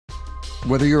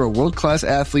Whether you're a world-class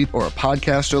athlete or a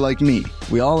podcaster like me,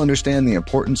 we all understand the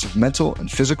importance of mental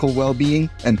and physical well-being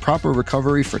and proper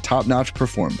recovery for top-notch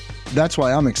performance. That's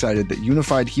why I'm excited that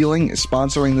Unified Healing is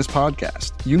sponsoring this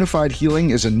podcast. Unified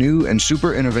Healing is a new and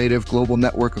super innovative global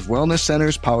network of wellness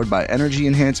centers powered by Energy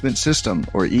Enhancement System,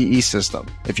 or EE System.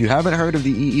 If you haven't heard of the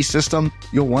EE System,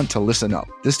 you'll want to listen up.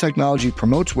 This technology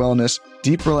promotes wellness,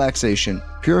 deep relaxation,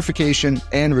 purification,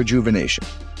 and rejuvenation.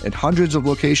 In hundreds of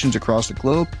locations across the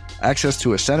globe, access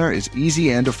to a center is easy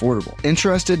and affordable.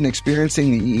 Interested in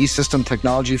experiencing the EE System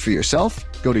technology for yourself?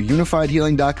 Go to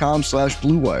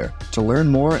unifiedhealing.com/bluewire to learn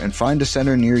more and find a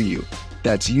center near you.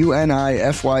 That's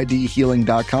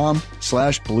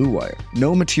unifydhealing.com/bluewire.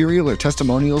 No material or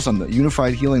testimonials on the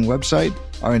Unified Healing website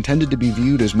are intended to be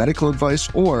viewed as medical advice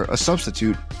or a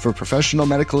substitute for professional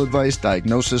medical advice,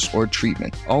 diagnosis, or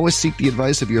treatment. Always seek the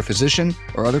advice of your physician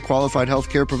or other qualified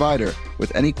healthcare provider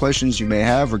with any questions you may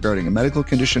have regarding a medical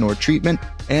condition or treatment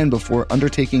and before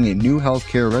undertaking a new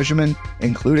healthcare regimen,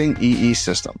 including EE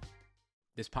System.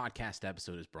 This podcast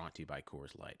episode is brought to you by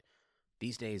Coors Light.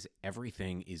 These days,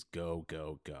 everything is go,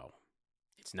 go, go.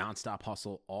 It's nonstop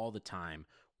hustle all the time.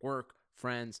 Work,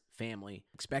 friends, family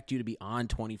expect you to be on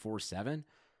 24/7.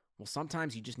 Well,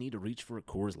 sometimes you just need to reach for a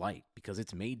Coors Light because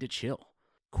it's made to chill.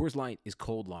 Coors Light is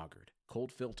cold lagered,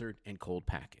 cold filtered, and cold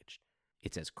packaged.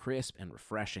 It's as crisp and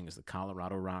refreshing as the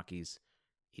Colorado Rockies.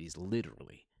 It is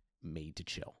literally made to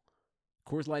chill.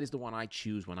 Coors Light is the one I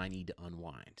choose when I need to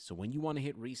unwind. So when you want to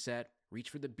hit reset,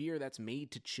 reach for the beer that's made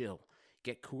to chill.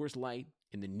 Get Coors Light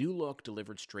in the new look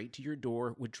delivered straight to your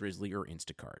door with Drizzly or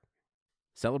Instacart.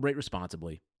 Celebrate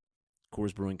responsibly.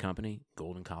 Coors Brewing Company,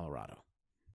 Golden, Colorado.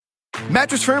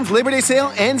 Mattress Firm's Labor Day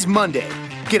sale ends Monday.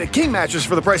 Get a king mattress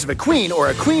for the price of a queen or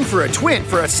a queen for a twin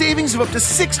for a savings of up to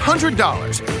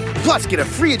 $600. Plus, get a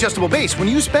free adjustable base when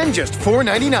you spend just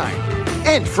 $499.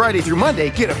 And Friday through Monday,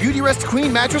 get a Beautyrest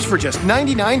Queen mattress for just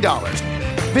 $99.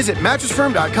 Visit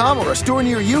mattressfirm.com or a store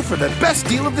near you for the best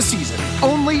deal of the season.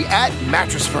 Only at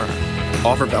Mattress Firm.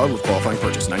 Offer valid with qualifying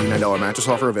purchase. $99 mattress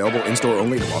offer available in-store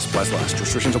only while supplies last.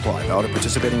 Restrictions apply. Valid at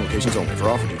participating locations only. For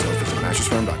offer details, visit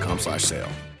mattressfirm.com/sale.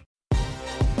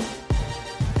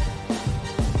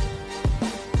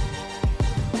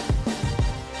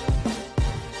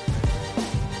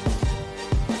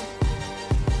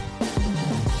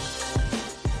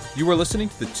 You are listening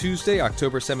to the Tuesday,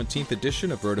 October 17th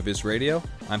edition of RotoViz Radio.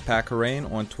 I'm Pat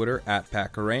Carrain on Twitter at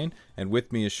Pat Carrain, and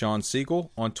with me is Sean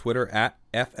Siegel on Twitter at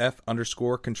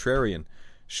FF_contrarian.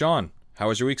 Sean, how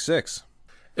was your week 6?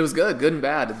 It was good and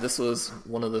bad. This was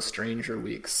one of the stranger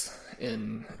weeks.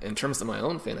 In terms of my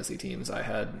own fantasy teams, I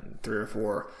had 3 or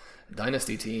 4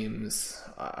 dynasty teams,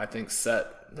 I think,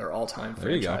 set their all-time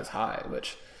franchise high,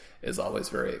 which is always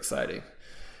very exciting.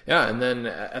 Yeah, and then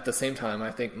at the same time, I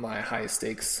think my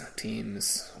high-stakes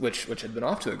teams, which had been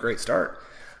off to a great start,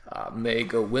 may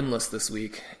go winless this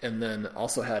week, and then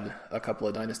also had a couple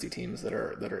of dynasty teams that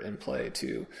are in play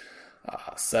to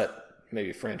set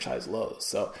maybe franchise lows.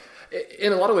 So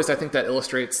in a lot of ways, I think that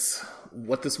illustrates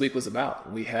what this week was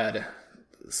about. We had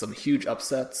some huge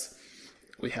upsets.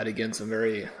 We had, again, some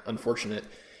very unfortunate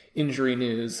injury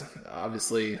news.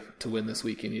 Obviously, to win this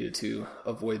week, you needed to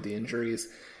avoid the injuries.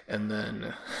 And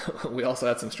then we also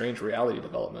had some strange reality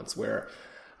developments where,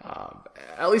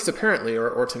 at least apparently,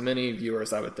 or to many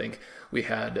viewers, I would think, we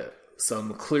had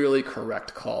some clearly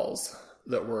correct calls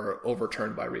that were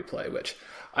overturned by replay, which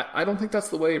I don't think that's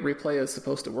the way replay is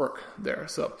supposed to work there.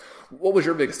 So what was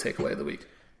your biggest takeaway of the week?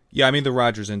 Yeah, I mean, the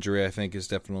Rodgers injury, I think, is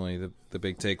definitely the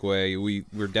big takeaway.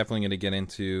 We're definitely going to get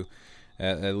into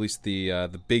at least the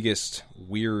biggest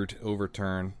weird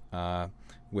overturn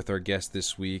with our guest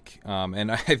this week. And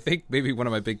I think maybe one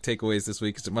of my big takeaways this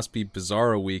week is it must be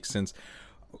Bizarro week, since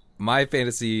my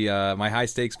high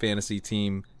stakes fantasy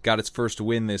team got its first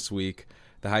win this week.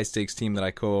 The high stakes team that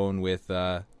I co-own with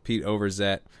Pete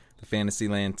Overzet, the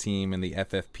Fantasyland team, and the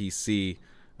FFPC.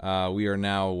 We are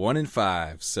now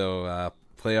 1-5. So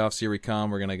playoffs, here we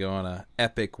come. We're going to go on an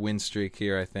epic win streak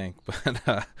here, I think.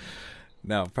 But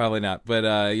no, probably not. But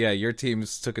yeah, your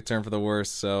teams took a turn for the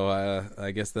worse, so I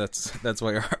guess that's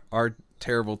why our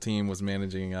terrible team was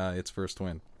managing its first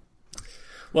win.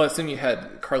 Well, I assume you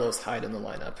had Carlos Hyde in the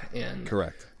lineup, and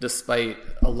correct. Despite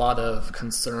a lot of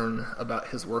concern about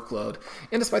his workload,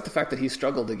 and despite the fact that he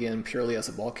struggled again purely as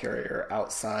a ball carrier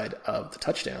outside of the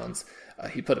touchdowns,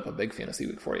 he put up a big fantasy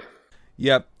week for you.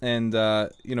 Yep, and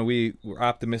we were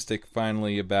optimistic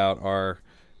finally about our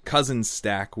Cousins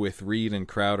stack with Reed and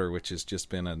Crowder, which has just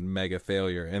been a mega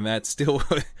failure, and that still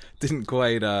didn't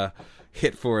quite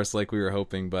hit for us like we were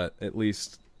hoping, but at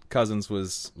least Cousins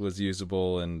was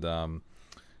usable, and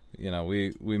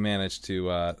we managed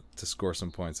to score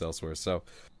some points elsewhere. So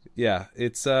yeah,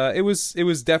 it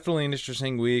was definitely an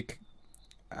interesting week.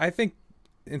 I think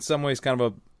in some ways kind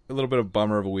of a little bit of a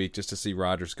bummer of a week just to see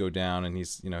Rodgers go down, and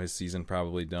he's his season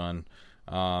probably done.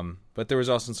 But there was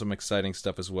also some exciting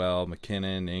stuff as well.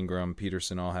 McKinnon, Ingram,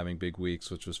 Peterson all having big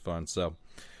weeks, which was fun. So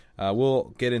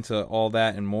we'll get into all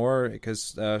that and more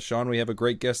because, Sean, we have a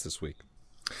great guest this week.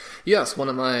 Yes, one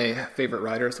of my favorite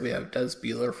writers. We have Des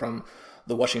Bieler from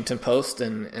the Washington Post,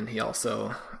 and he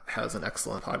also has an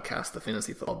excellent podcast, The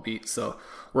Fantasy Football Beat. So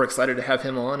we're excited to have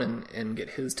him on and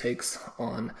get his takes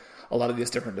on a lot of these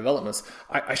different developments.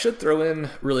 I should throw in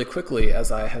really quickly,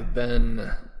 as I have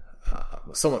been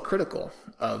somewhat critical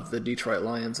of the Detroit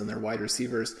Lions and their wide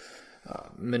receivers,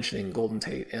 mentioning Golden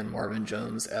Tate and Marvin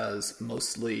Jones as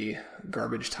mostly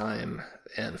garbage time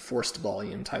and forced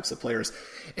volume types of players.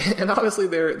 And obviously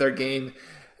their game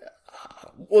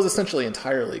was essentially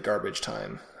entirely garbage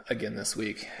time again this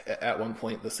week. At one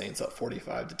point, the Saints up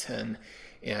 45-10.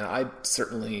 And I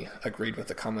certainly agreed with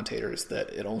the commentators that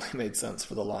it only made sense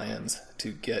for the Lions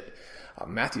to get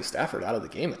Matthew Stafford out of the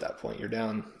game at that point. You're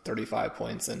down 35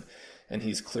 points, and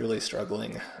he's clearly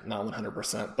struggling, not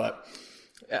 100%. But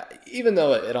even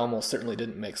though it almost certainly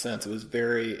didn't make sense, it was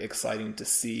very exciting to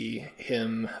see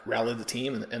him rally the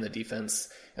team and the defense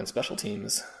and special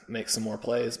teams make some more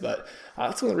plays. But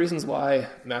that's one of the reasons why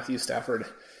Matthew Stafford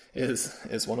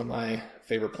is one of my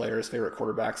favorite players, favorite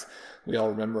quarterbacks. We all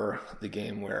remember the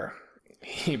game where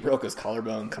he broke his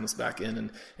collarbone, comes back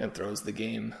in and throws the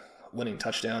game-winning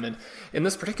touchdown. And in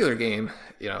this particular game,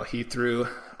 he threw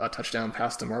a touchdown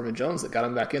pass to Marvin Jones that got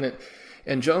him back in it.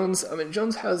 And Jones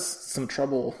has some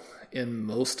trouble in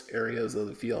most areas of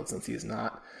the field since he's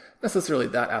not necessarily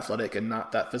that athletic and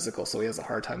not that physical, so he has a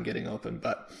hard time getting open.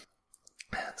 But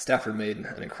Stafford made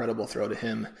an incredible throw to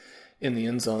him in the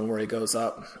end zone where he goes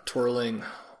up, twirling,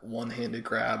 one-handed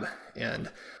grab,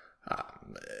 and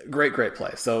great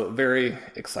play. So very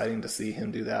exciting to see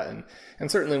him do that. And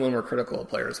certainly when we're critical of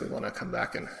players, we want to come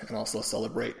back and also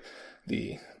celebrate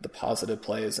the positive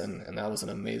plays, and that was an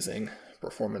amazing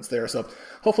performance there. So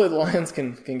hopefully the Lions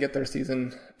can get their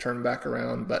season turned back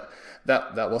around, but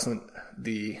that wasn't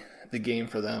the game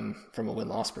for them from a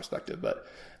win-loss perspective, but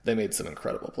they made some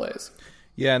incredible plays.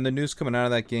 Yeah, and the news coming out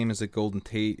of that game is that Golden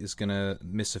Tate is going to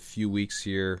miss a few weeks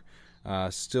here.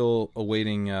 Still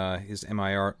awaiting his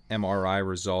MRI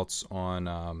results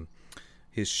on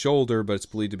his shoulder, but it's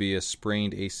believed to be a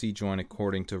sprained AC joint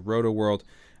according to RotoWorld.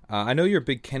 I know you're a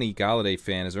big Kenny Golladay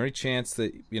fan. Is there any chance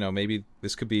that maybe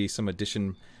this could be some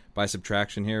addition by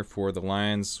subtraction here for the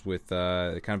Lions with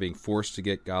kind of being forced to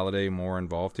get Golladay more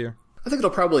involved here? I think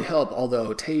it'll probably help,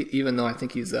 although Tate, even though I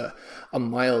think he's a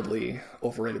mildly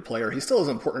overrated player, he still is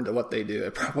important to what they do.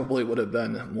 It probably would have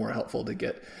been more helpful to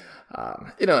get,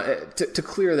 to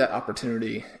clear that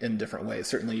opportunity in different ways.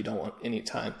 Certainly you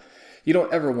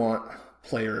don't ever want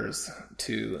players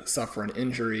to suffer an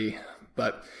injury,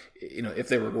 but if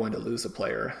they were going to lose a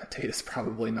player, Tate is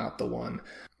probably not the one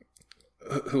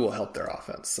who will help their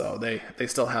offense. So they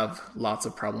still have lots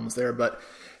of problems there, but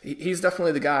he's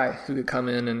definitely the guy who could come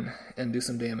in and do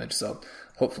some damage. So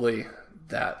hopefully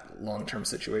that long-term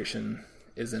situation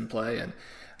is in play. And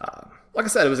like I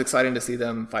said, it was exciting to see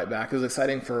them fight back. It was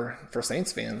exciting for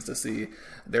Saints fans to see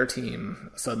their team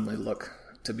suddenly look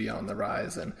to be on the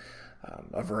rise, and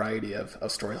a variety of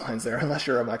storylines there, unless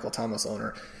you're a Michael Thomas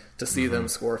owner, to see them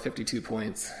score 52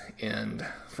 points and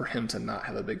for him to not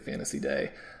have a big fantasy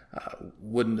day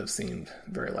wouldn't have seemed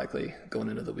very likely going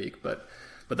into the week. But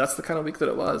that's the kind of week that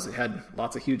it was. It had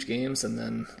lots of huge games and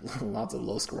then lots of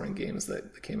low-scoring games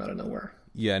that came out of nowhere.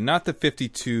 Yeah, not the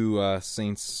 52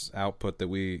 Saints output that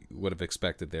we would have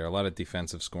expected there. A lot of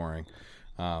defensive scoring.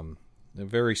 A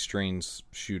very strange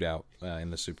shootout in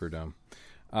the Superdome.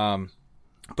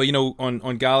 But,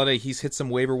 on Golladay, he's hit some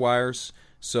waiver wires,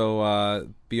 so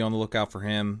be on the lookout for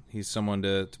him. He's someone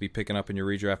to be picking up in your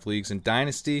redraft leagues. In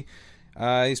Dynasty,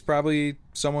 he's probably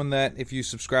someone that if you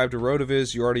subscribe to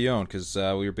RotoViz, you already own, because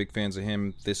we were big fans of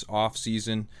him this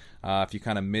offseason. If you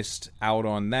kind of missed out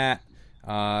on that,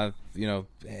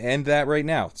 end that right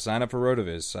now. Sign up for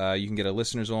RotoViz. You can get a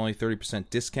listeners-only 30%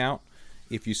 discount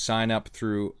if you sign up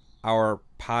through our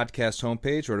podcast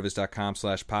homepage,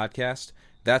 rotoviz.com/podcast.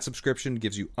 That subscription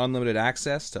gives you unlimited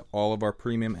access to all of our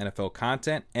premium NFL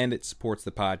content, and it supports the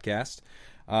podcast.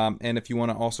 And if you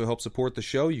want to also help support the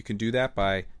show, you can do that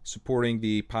by supporting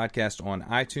the podcast on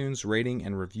iTunes, rating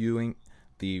and reviewing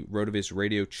the RotoViz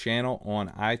radio channel on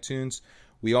iTunes.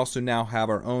 We also now have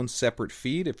our own separate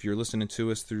feed. If you're listening to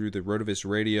us through the RotoViz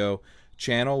radio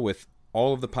channel with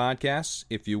all of the podcasts,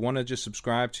 if you want to just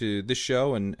subscribe to this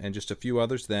show and just a few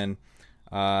others, then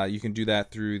You can do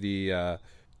that through the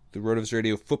RotoViz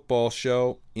Radio Football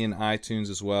Show in iTunes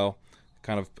as well.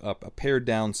 Kind of a pared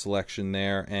down selection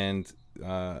there. And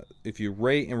if you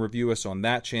rate and review us on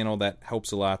that channel, that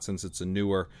helps a lot since it's a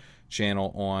newer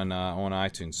channel on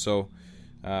iTunes. So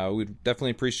we'd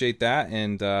definitely appreciate that.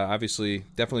 And obviously,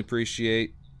 definitely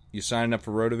appreciate you signing up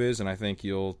for RotoViz. And I think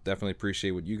you'll definitely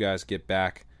appreciate what you guys get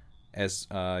back as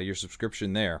your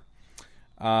subscription there.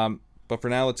 But for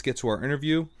now, let's get to our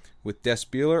interview with Des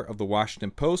Bieler of the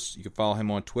Washington Post. You can follow him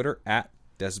on Twitter at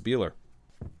Des Bieler.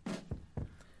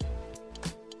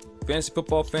 Fantasy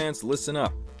football fans, listen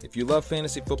up. If you love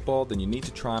fantasy football, then you need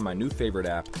to try my new favorite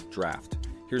app, Draft.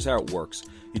 Here's how it works.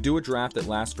 You do a draft that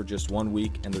lasts for just 1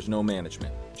 week, and there's no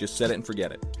management. Just set it and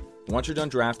forget it. Once you're done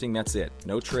drafting, that's it.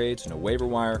 No trades, no waiver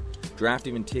wire. Draft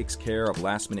even takes care of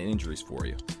last-minute injuries for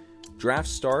you.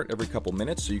 Drafts start every couple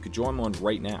minutes, so you could join one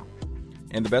right now.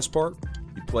 And the best part?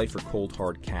 You play for cold,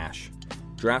 hard cash.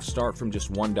 Drafts start from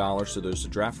just $1, so there's a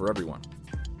draft for everyone.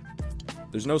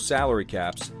 There's no salary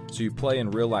caps, so you play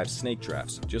in real-life snake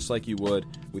drafts, just like you would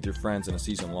with your friends in a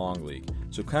season-long league.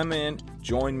 So come in,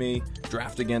 join me,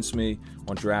 draft against me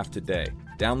on Draft today.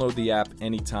 Download the app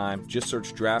anytime. Just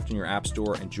search Draft in your app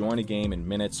store and join a game in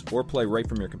minutes, or play right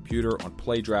from your computer on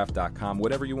playdraft.com,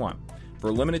 whatever you want. For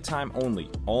a limited time only,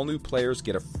 all new players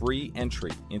get a free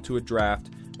entry into a draft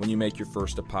when you make your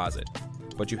first deposit.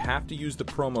 But you have to use the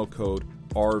promo code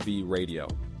RVRadio.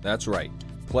 That's right.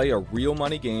 Play a real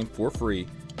money game for free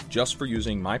just for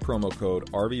using my promo code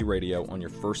RVRadio on your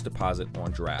first deposit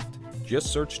on Draft.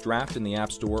 Just search Draft in the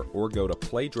App Store or go to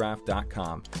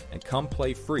playdraft.com and come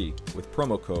play free with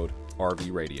promo code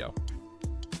RVRadio.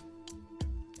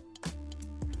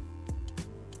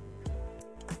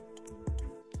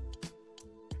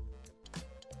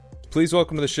 Please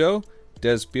welcome to the show,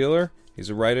 Des Bieler. He's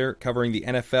a writer covering the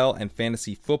NFL and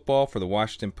fantasy football for the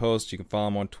Washington Post. You can follow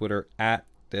him on Twitter at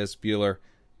Des Bieler.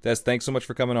 Des, thanks so much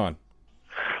for coming on.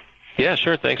 Yeah,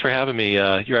 sure. Thanks for having me.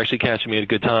 You're actually catching me at a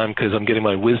good time because I'm getting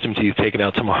my wisdom teeth taken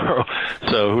out tomorrow.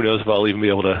 So who knows if I'll even be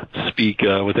able to speak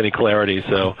with any clarity.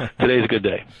 So today's a good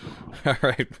day. All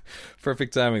right.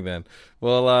 Perfect timing then.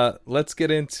 Well, let's get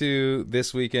into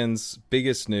this weekend's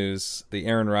biggest news, the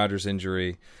Aaron Rodgers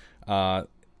injury. I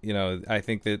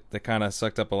think that kind of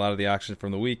sucked up a lot of the action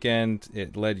from the weekend.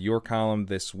 It led your column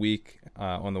this week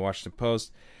on the Washington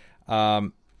Post.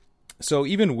 So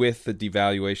even with the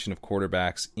devaluation of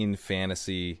quarterbacks in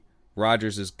fantasy,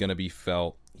 Rodgers is going to be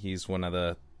felt. He's one of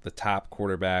the top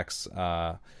quarterbacks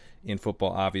in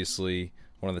football, obviously,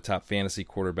 one of the top fantasy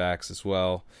quarterbacks as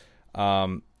well.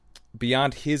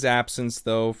 Beyond his absence,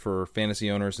 though, for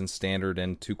fantasy owners in standard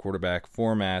and two quarterback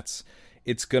formats,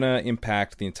 it's going to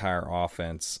impact the entire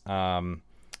offense.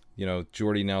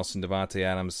 Jordy Nelson, Devontae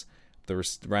Adams,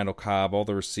 Randall Cobb, all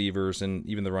the receivers, and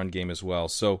even the run game as well.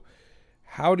 So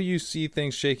how do you see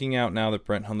things shaking out now that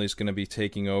Brett Hundley's going to be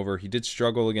taking over? He did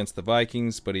struggle against the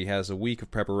Vikings, but he has a week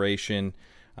of preparation,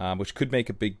 which could make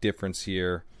a big difference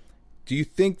here. Do you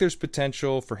think there's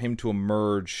potential for him to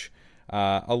emerge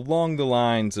along the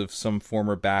lines of some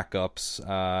former backups?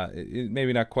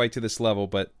 Maybe not quite to this level,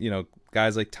 but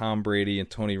guys like Tom Brady and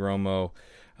Tony Romo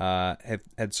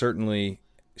had certainly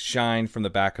shined from the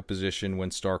backup position when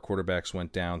star quarterbacks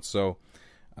went down. So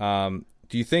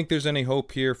do you think there's any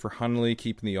hope here for Hundley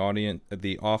keeping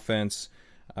the offense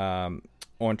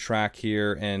on track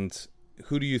here? And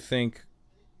who do you think,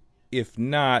 if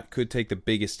not, could take the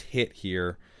biggest hit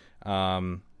here?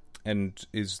 And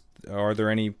are there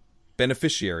any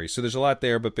beneficiaries? So there's a lot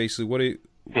there, but basically, what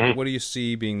do you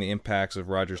see being the impacts of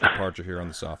Rodgers' departure here on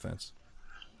this offense?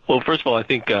 Well, first of all, I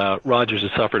think Rodgers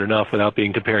has suffered enough without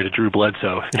being compared to Drew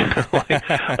Bledsoe.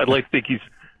 I'd like to think he's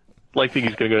going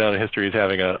to go down in history as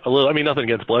having a little. I mean, nothing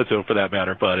against Bledsoe for that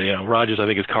matter, but Rodgers, I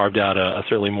think, has carved out a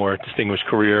certainly more distinguished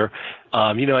career.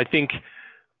 I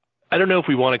don't know if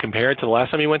we want to compare it to the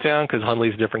last time he went down because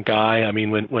Hundley's a different guy. I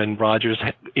mean, when Rodgers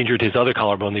injured his other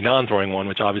collarbone, the non-throwing one,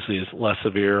 which obviously is less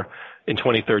severe, in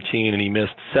 2013, and he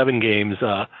missed 7 games.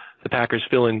 The Packers'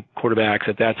 fill-in quarterbacks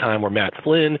at that time were Matt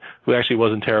Flynn, who actually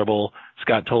wasn't terrible,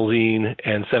 Scott Tolzien,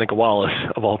 and Seneca Wallace,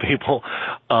 of all people.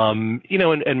 And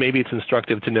maybe it's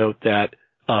instructive to note that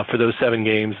for those 7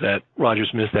 games that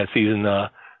Rodgers missed that season,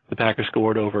 the Packers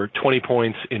scored over 20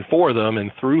 points in 4 of them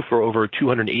and threw for over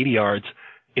 280 yards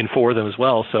in 4 of them as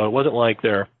well. So it wasn't like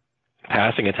their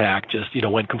passing attack just,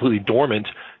 went completely dormant,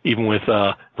 even with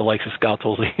the likes of Scott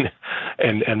Tolzien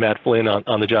and Matt Flynn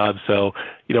on the job. So,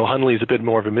 Hundley is a bit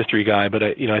more of a mystery guy, but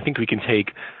I think we can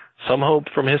take some hope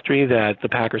from history that the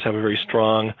Packers have a very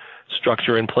strong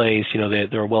structure in place.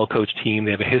 They're a well-coached team.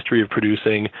 They have a history of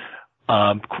producing.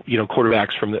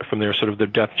 quarterbacks from their sort of their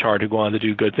depth chart who go on to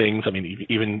do good things. I mean,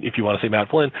 even if you want to say Matt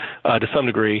Flynn, to some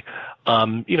degree,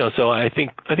 so I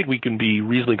think we can be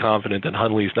reasonably confident that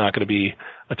Hundley's not going to be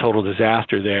a total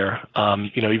disaster there.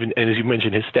 Even, and as you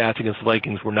mentioned, his stats against the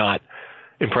Vikings were not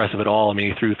impressive at all. I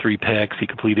mean, he threw 3 picks. He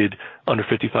completed under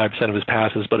 55% of his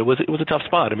passes, but it was a tough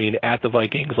spot. I mean, at the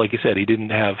Vikings, like you said, he didn't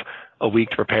have a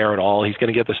week to prepare at all. He's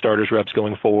going to get the starters reps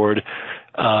going forward.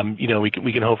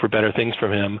 We can hope for better things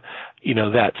from him.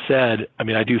 That said, I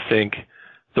mean, I do think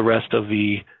the rest of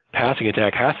the passing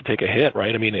attack has to take a hit,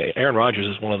 right? I mean, Aaron Rodgers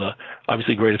is one of the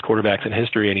obviously greatest quarterbacks in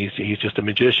history, and he's just a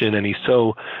magician, and he's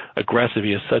so aggressive.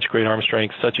 He has such great arm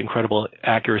strength, such incredible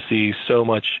accuracy, so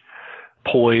much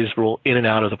poise, roll in and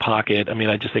out of the pocket. I mean,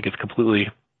 I just think it's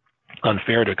completely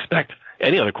unfair to expect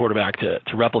any other quarterback to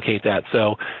replicate that.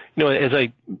 So, as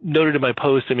I noted in my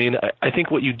post, I mean, I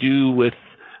think what you do with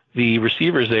the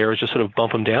receivers there is just sort of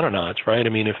bump them down a notch, right? I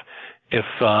mean, if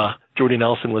Jordy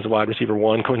Nelson was a wide receiver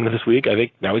 1 going into this week, I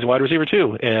think now he's a wide receiver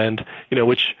 2, and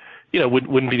which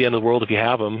wouldn't be the end of the world if you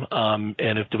have him.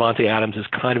 And if Davante Adams is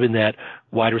kind of in that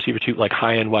wide receiver 2, like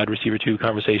high end wide receiver 2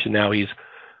 conversation, now he's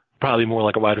probably more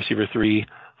like a wide receiver 3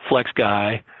 flex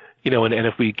guy. And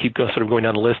if we keep sort of going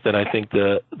down the list, then I think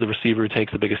the receiver who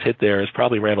takes the biggest hit there is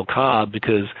probably Randall Cobb,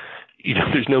 because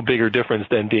there's no bigger difference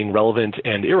than being relevant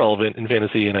and irrelevant in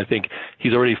fantasy. And I think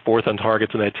he's already 4th on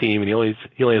targets on that team, and he only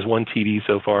has 1 TD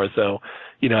so far. So,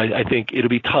 I think it'll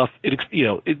be tough.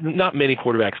 Not many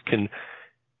quarterbacks can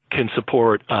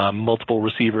support multiple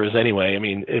receivers anyway. I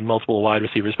mean, multiple wide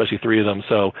receivers, especially 3 of them.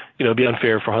 So, it'd be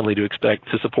unfair for Hundley to expect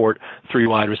to support 3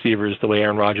 wide receivers the way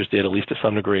Aaron Rodgers did, at least to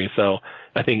some degree. So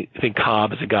I think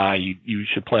Cobb is a guy you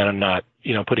should plan on not,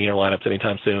 putting in your lineups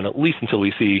anytime soon, at least until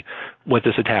we see what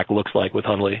this attack looks like with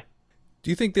Hundley.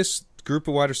 Do you think this group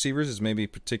of wide receivers is maybe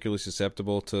particularly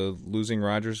susceptible to losing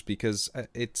Rodgers? Because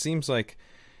it seems like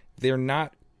they're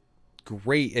not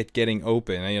great at getting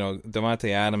open. Davante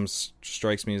Adams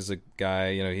strikes me as a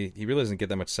guy, he really doesn't get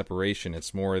that much separation.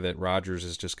 It's more that Rodgers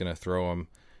is just going to throw him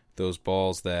those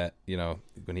balls that,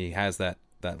 when he has that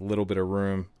little bit of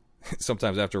room,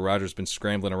 sometimes after Rodgers has been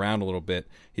scrambling around a little bit,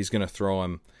 he's going to throw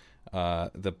him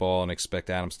the ball and expect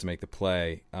Adams to make the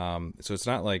play. So it's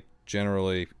not like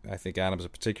generally, I think Adams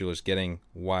in particular is getting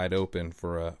wide open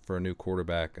for a new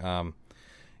quarterback.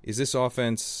 Is this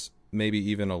offense maybe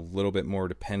even a little bit more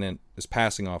dependent, this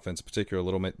passing offense in particular, a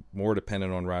little bit more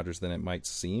dependent on Rodgers than it might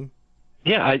seem?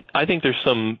 Yeah, I think there's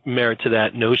some merit to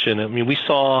that notion. I mean, we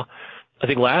saw, I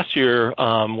think last year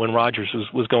when Rodgers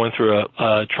was going through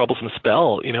a troublesome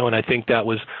spell, and I think that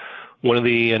was one of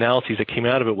the analyses that came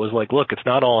out of it was like, look, it's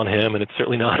not all on him, and it's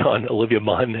certainly not on Olivia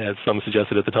Munn, as some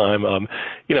suggested at the time.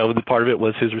 The part of it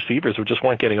was his receivers just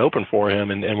weren't getting open for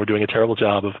him, and were doing a terrible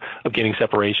job of getting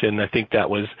separation. I think that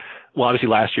was, well, obviously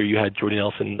last year you had Jordy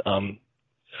Nelson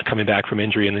coming back from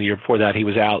injury, and the year before that he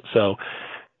was out. So,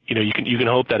 you can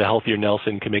hope that a healthier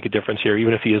Nelson can make a difference here,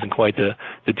 even if he isn't quite the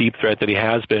deep threat that he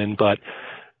has been. But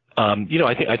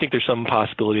I think there's some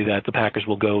possibility that the Packers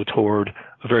will go toward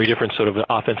a very different sort of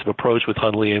offensive approach with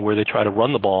Hundley, and where they try to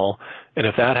run the ball. And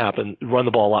if that happens, run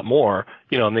the ball a lot more,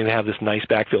 and they have this nice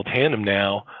backfield tandem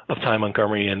now of Ty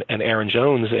Montgomery and Aaron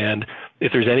Jones. And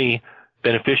if there's any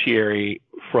beneficiary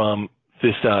from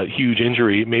this huge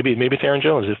injury, maybe it's Aaron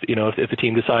Jones. If the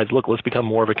team decides, look, let's become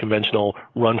more of a conventional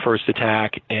run-first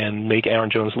attack and make Aaron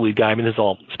Jones the lead guy. I mean, this is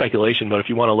all speculation, but if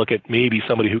you want to look at maybe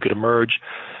somebody who could emerge,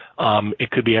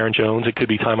 it could be Aaron Jones. It could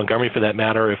be Ty Montgomery for that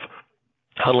matter. If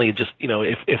Hundley just,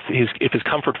 if his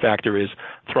comfort factor is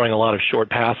throwing a lot of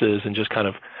short passes and just kind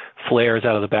of flares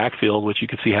out of the backfield, which you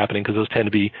could see happening because those tend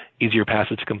to be easier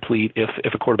passes to complete if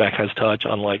a quarterback has touch,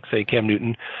 unlike, say, Cam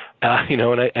Newton. But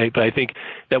I think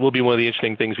that will be one of the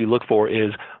interesting things we look for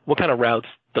is what kind of routes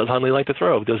does Hundley like to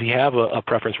throw? Does he have a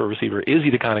preference for a receiver? Is he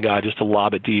the kind of guy just to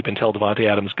lob it deep and tell Davante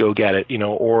Adams, go get it,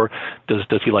 or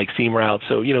does he like seam routes?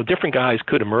 So, different guys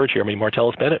could emerge here. I mean,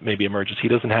 Martellus Bennett maybe emerges. He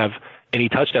doesn't have any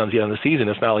touchdowns yet on the season.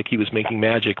 It's not like he was making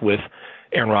magic with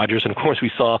Aaron Rodgers. And, of course, we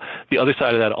saw the other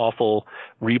side of that awful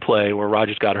replay where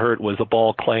Rodgers got hurt was the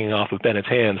ball clanging off of Bennett's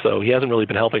hand. So he hasn't really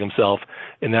been helping himself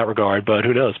in that regard. But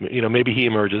who knows? Maybe he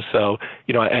emerges. So,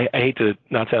 I hate to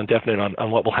not sound definite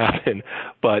on what will happen.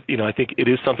 But, I think it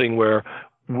is something where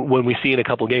when we see in a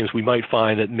couple of games, we might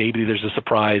find that maybe there's a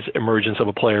surprise emergence of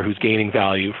a player who's gaining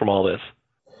value from all this.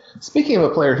 Speaking of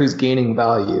a player who's gaining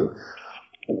value,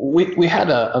 we had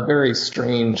a very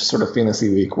strange sort of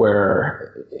fantasy week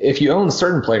where if you own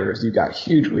certain players, you got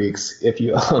huge weeks. If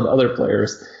you own other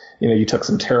players, you took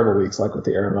some terrible weeks, like with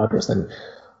the Aaron Rodgers thing.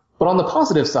 But on the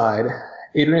positive side,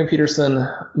 Adrian Peterson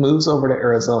moves over to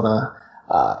Arizona.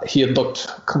 He had looked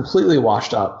completely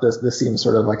washed up. This seems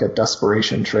sort of like a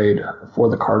desperation trade for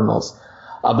the Cardinals.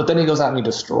 But then he goes out and he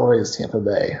destroys Tampa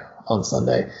Bay on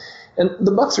Sunday. And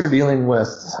the Bucs are dealing with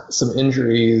some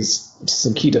injuries to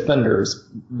some key defenders,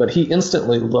 but he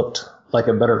instantly looked like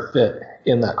a better fit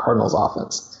in that Cardinals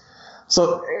offense.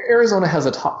 So Arizona has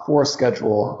a top 4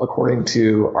 schedule according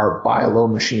to our buy low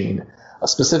machine,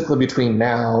 specifically between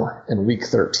now and week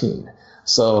 13.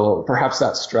 So perhaps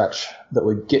that stretch that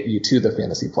would get you to the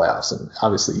fantasy playoffs. And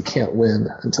obviously you can't win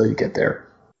until you get there.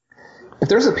 If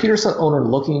there's a Peterson owner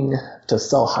looking to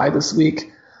sell high this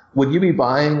week, would you be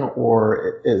buying,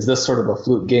 or is this sort of a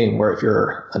fluke game where if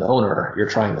you're an owner, you're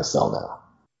trying to sell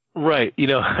now? Right.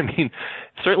 I mean,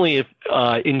 certainly if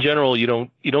in general you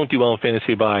don't do well in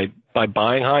fantasy by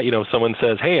buying high. If someone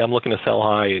says, "Hey, I'm looking to sell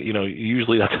high,"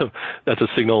 usually that's a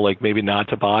signal like maybe not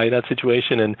to buy that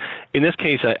situation. And in this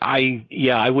case,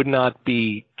 I would not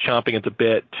be chomping at the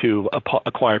bit to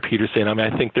acquire Peterson. I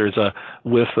mean, I think there's a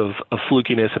whiff of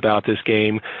flukiness about this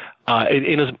game.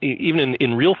 Even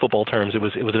in real football terms, it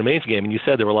was an amazing game. And you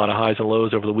said there were a lot of highs and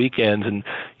lows over the weekends. And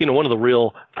one of the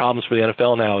real problems for the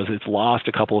NFL now is it's lost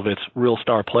a couple of its real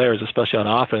star players, especially on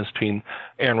offense, between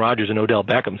Aaron Rodgers and Odell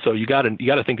Beckham. So you got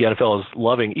to think the NFL is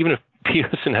loving, even if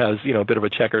Peterson has a bit of a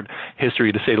checkered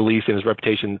history to say the least, and his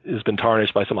reputation has been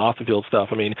tarnished by some off the field stuff.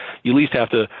 I mean, you at least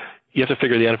have to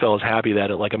figure the NFL is happy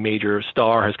that like a major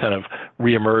star has kind of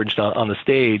reemerged on the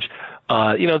stage.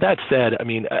 That said, I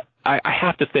mean, I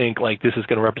have to think like this is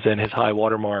going to represent his high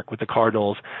watermark with the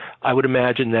Cardinals. I would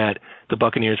imagine that the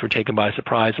Buccaneers were taken by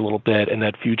surprise a little bit, and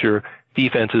that future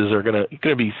defenses are going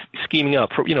to be scheming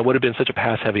up for what have been such a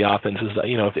pass heavy offenses.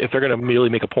 If they're going to merely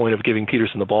make a point of giving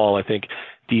Peterson the ball, I think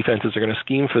defenses are going to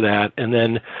scheme for that. And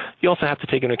then you also have to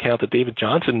take into account that David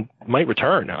Johnson might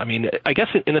return. I mean, I guess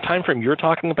in the time frame you're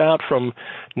talking about from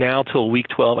now till week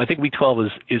 12, I think week 12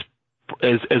 is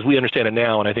as we understand it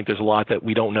now, and I think there's a lot that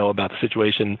we don't know about the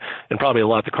situation, and probably a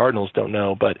lot the Cardinals don't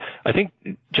know, but I think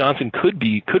Johnson could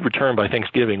return by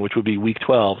Thanksgiving, which would be week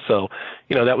 12. So,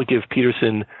 that would give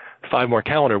Peterson 5 more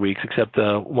calendar weeks, except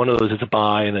one of those is a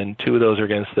bye, and then 2 of those are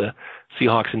against the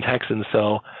Seahawks and Texans.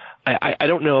 So I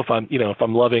don't know if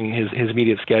I'm loving his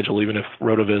immediate schedule, even if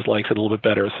RotoViz likes it a little bit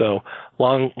better. So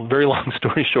very long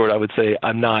story short, I would say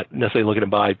I'm not necessarily looking to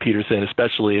buy Peterson,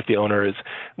 especially if the owner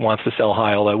wants to sell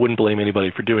high, although I wouldn't blame anybody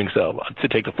for doing so. To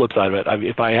take the flip side of it,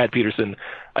 if I had Peterson,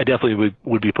 I definitely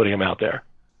would be putting him out there.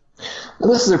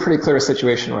 Well, this is a pretty clear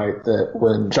situation, right, that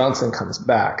when Johnson comes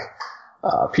back,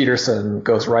 Peterson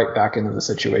goes right back into the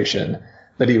situation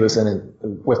that he was in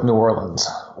with New Orleans,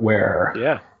 where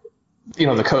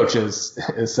the coach is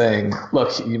saying,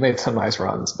 look, you made some nice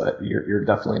runs, but you're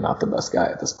definitely not the best guy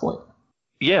at this point.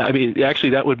 Yeah, I mean, actually,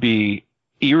 that would be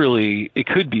eerily, it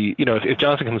could be, if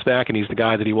Johnson comes back and he's the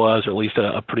guy that he was, or at least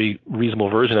a pretty reasonable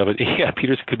version of it,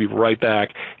 Peterson could be right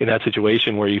back in that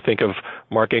situation where you think of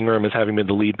Mark Ingram as having been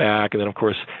the lead back, and then, of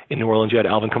course, in New Orleans you had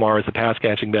Alvin Kamara as the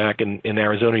pass-catching back, and in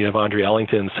Arizona you have Andre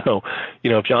Ellington. So,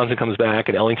 if Johnson comes back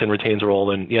and Ellington retains a role,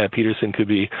 then, Peterson could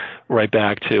be right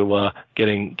back to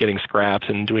getting scraps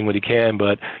and doing what he can,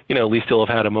 but, at least he'll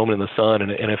have had a moment in the sun,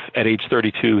 and if at age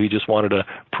 32 he just wanted to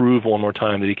prove one more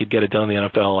time that he could get it done in the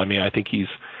NFL, I mean, I think he's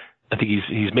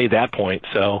made that point.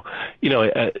 So,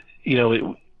 I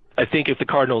think if the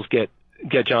Cardinals get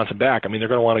Johnson back, I mean, they're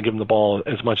going to want to give him the ball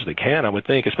as much as they can, I would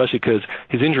think, especially because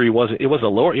his injury wasn't a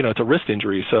lower, it's a wrist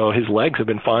injury. So his legs have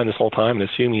been fine this whole time, and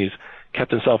assume he's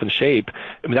kept himself in shape.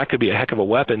 I mean, that could be a heck of a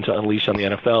weapon to unleash on the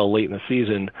NFL late in the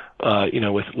season,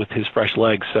 with his fresh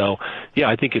legs. So,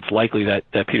 I think it's likely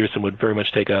that Peterson would very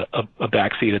much take a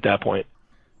back seat at that point.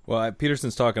 Well,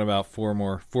 Peterson's talking about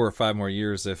 4 or 5 more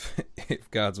years if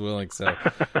God's willing. So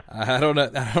I don't know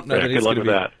that he's going to be.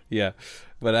 That. Yeah,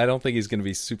 but I don't think he's going to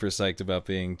be super psyched about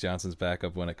being Johnson's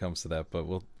backup when it comes to that. But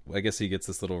I guess he gets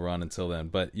this little run until then.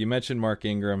 But you mentioned Mark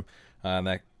Ingram, and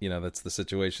that that's the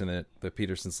situation that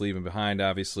Peterson's leaving behind,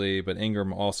 obviously. But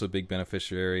Ingram also a big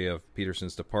beneficiary of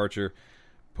Peterson's departure,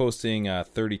 posting a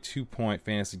 32-point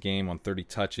fantasy game on 30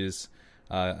 touches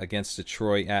against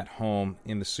Detroit at home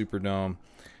in the Superdome.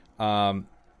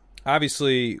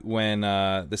 Obviously, when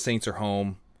the Saints are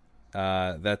home,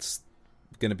 that's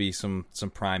going to be some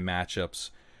prime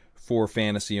matchups for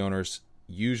fantasy owners.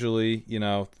 Usually,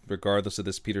 regardless of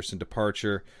this Peterson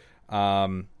departure,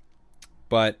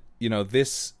 but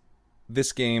this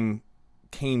game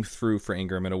came through for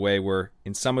Ingram in a way where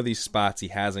in some of these spots he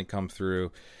hasn't come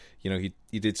through.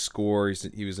 He did score.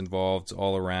 He was involved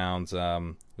all around.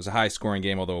 It was a high scoring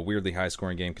game, although a weirdly high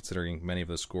scoring game considering many of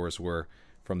the scores were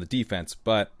from the defense.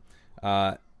 But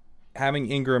having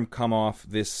Ingram come off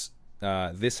this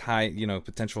this high,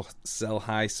 potential sell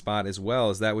high spot as well.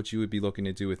 Is that what you would be looking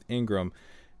to do with Ingram,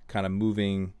 kind of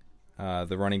moving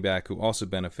the running back who also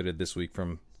benefited this week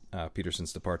from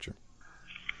Peterson's departure?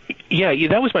 Yeah,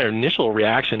 that was my initial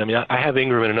reaction. I mean, I have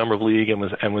Ingram in a number of leagues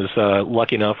and was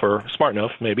lucky enough, or smart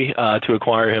enough maybe, to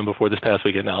acquire him before this past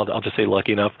weekend. I'll just say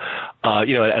lucky enough, at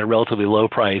a relatively low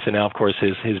price, and now of course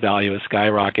his value has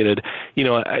skyrocketed.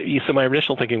 So my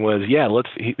initial thinking was,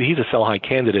 he's a sell high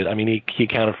candidate. I mean, he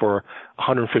accounted for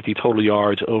 150 total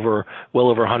yards, well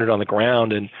over 100 on the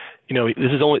ground, and it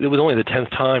was only the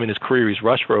 10th time in his career he's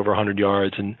rushed for over 100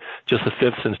 yards, and just the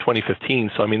 5th since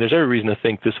 2015. So I mean, there's every reason to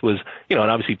think this was, and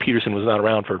obviously Peterson was not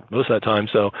around for most of that time,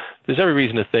 so there's every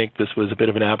reason to think this was a bit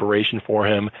of an aberration for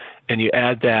him. And you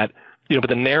add that, but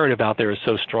the narrative out there is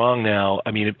so strong now.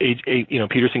 I mean,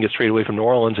 Peterson gets traded away from New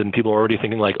Orleans, and people are already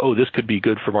thinking like, oh, this could be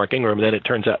good for Mark Ingram. Then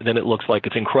it looks like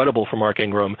it's incredible for Mark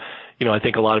Ingram. I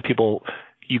think a lot of people,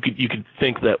 you could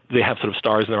think that they have sort of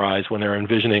stars in their eyes when they're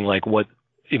envisioning like what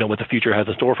the future has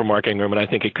in store for Mark Ingram, and I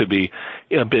think it could be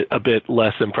a bit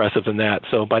less impressive than that.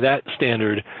 So by that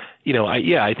standard,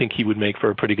 I think he would make for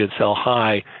a pretty good sell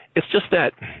high. It's just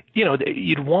that,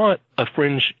 you'd want a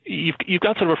fringe, you've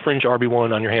got sort of a fringe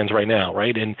RB1 on your hands right now,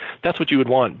 right? And that's what you would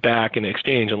want back in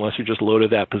exchange, unless you just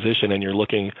loaded that position and you're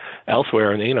looking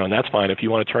elsewhere, and and that's fine. If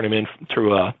you want to turn him in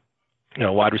through a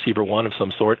wide receiver one of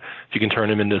some sort, if you can turn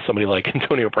him into somebody like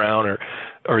Antonio Brown or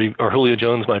Julio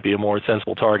Jones might be a more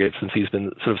sensible target, since he's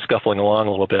been sort of scuffling along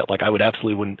a little bit. Like, I would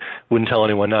absolutely wouldn't tell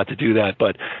anyone not to do that.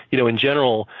 But, in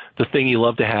general, the thing you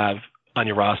love to have on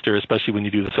your roster, especially when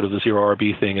you do the sort of the zero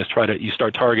RB thing, is you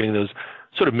start targeting those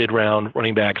sort of mid-round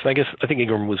running backs. And I think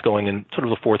Ingram was going in sort of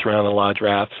the 4th round in a lot of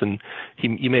drafts, and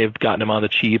you may have gotten him on the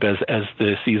cheap as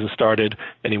the season started,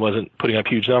 and he wasn't putting up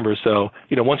huge numbers. So,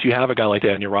 once you have a guy like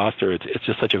that in your roster, it's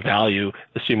just such a value,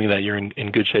 assuming that you're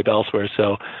in good shape elsewhere.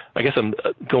 So I guess I'm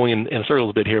going in circles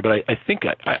a bit here, but I think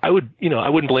I would, I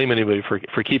wouldn't blame anybody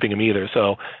for keeping him either.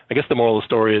 So I guess the moral of the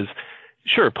story is,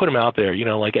 sure, put him out there.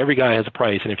 Like, every guy has a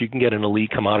price, and if you can get an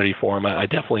elite commodity for him, I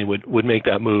definitely would make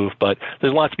that move. But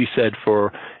there's a lot to be said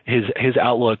for his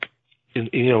outlook in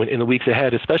the weeks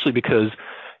ahead, especially because,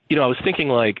 I was thinking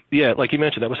like you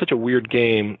mentioned, that was such a weird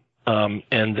game.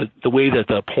 And the way that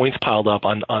the points piled up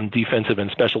on defensive and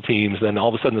special teams, then all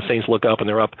of a sudden the Saints look up and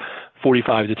they're up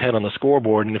 45-10 on the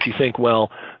scoreboard. And if you think,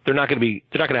 well, they're not going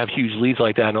to have huge leads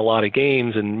like that in a lot of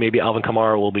games, and maybe Alvin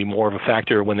Kamara will be more of a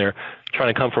factor when they're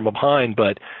trying to come from behind.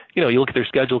 But, you look at their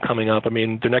schedule coming up. I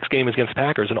mean, their next game is against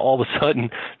Packers, and all of a sudden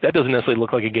that doesn't necessarily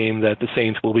look like a game that the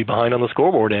Saints will be behind on the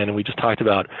scoreboard in. And we just talked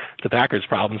about the Packers'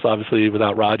 problems, obviously,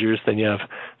 without Rodgers. Then you have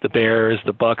the Bears,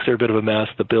 the Bucs are a bit of a mess,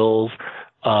 the Bills,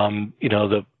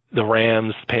 the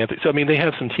Rams, Panthers. So, I mean, they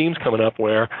have some teams coming up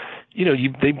where,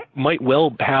 they might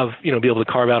well have, be able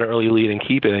to carve out an early lead and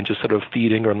keep it and just sort of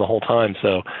feed Ingram the whole time.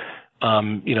 So,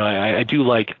 I do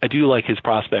like his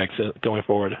prospects going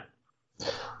forward.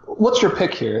 What's your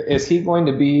pick here? Is he going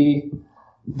to be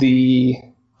the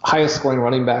highest scoring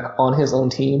running back on his own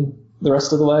team the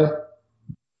rest of the way?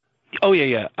 Oh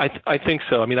yeah. I think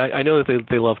so. I mean, I know that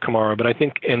they love Kamara, but I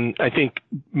think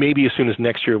maybe as soon as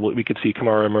next year we could see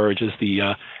Kamara emerge as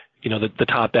the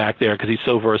top back there, because he's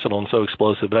so versatile and so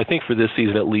explosive. But I think for this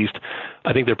season at least,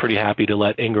 I think they're pretty happy to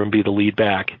let Ingram be the lead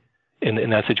back in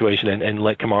that situation and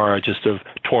let Kamara just sort of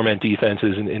torment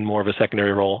defenses in more of a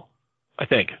secondary role, I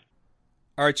think.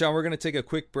 All right, John, we're going to take a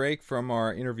quick break from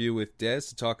our interview with Dez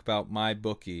to talk about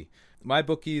MyBookie.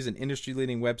 MyBookie is an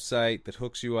industry-leading website that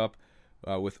hooks you up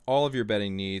with all of your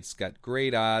betting needs. Got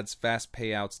great odds, fast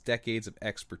payouts, decades of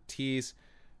expertise.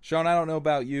 Sean, I don't know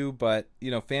about you, but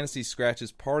fantasy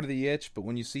scratches part of the itch. But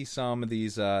when you see some of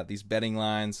these betting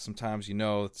lines, sometimes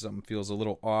something feels a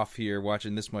little off here.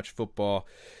 Watching this much football,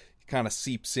 it kind of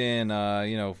seeps in.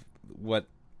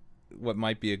 What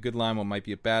might be a good line, what might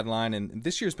be a bad line. And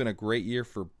this year's been a great year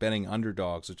for betting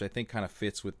underdogs, which I think kind of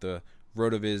fits with the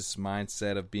RotoViz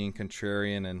mindset of being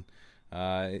contrarian.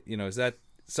 And is that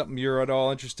something you're at all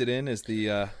interested in? Is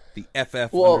the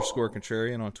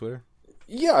FF_contrarian on Twitter?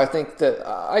 Yeah, I think that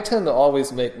I tend to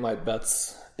always make my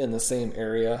bets in the same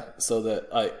area so that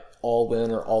I all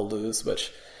win or all lose,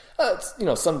 which,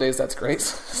 some days that's great.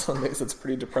 Some days it's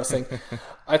pretty depressing.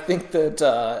 I think that,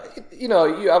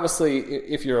 you obviously,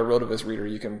 if you're a RotoViz reader,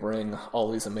 you can bring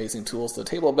all these amazing tools to the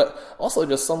table, but also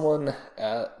just someone,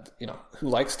 who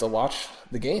likes to watch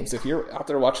the games. If you're out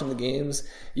there watching the games,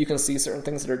 you can see certain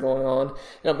things that are going on.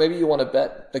 Maybe you want to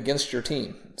bet against your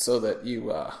team so that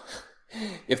you,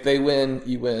 if they win,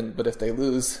 you win, but if they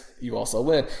lose, you also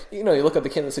win. You look at the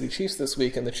Kansas City Chiefs this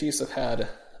week, and the Chiefs have had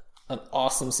an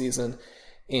awesome season,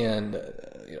 and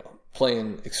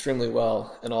playing extremely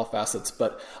well in all facets.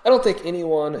 But I don't think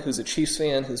anyone who's a Chiefs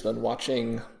fan who's been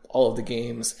watching all of the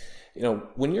games,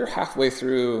 when you're halfway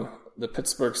through the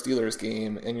Pittsburgh Steelers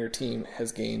game and your team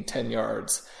has gained 10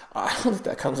 yards, I don't think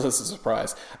that comes as a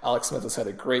surprise. Alex Smith has had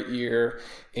a great year,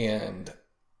 and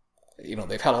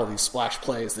they've had all these splash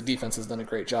plays. The defense has done a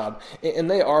great job, and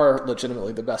they are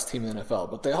legitimately the best team in the NFL.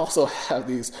 But they also have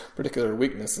these particular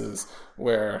weaknesses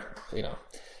where,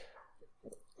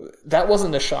 that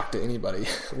wasn't a shock to anybody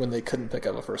when they couldn't pick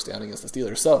up a first down against the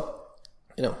Steelers. So,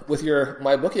 with your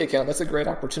MyBookie account, that's a great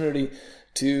opportunity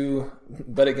to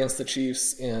bet against the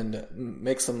Chiefs and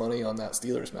make some money on that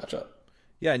Steelers matchup.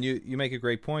 Yeah, and you make a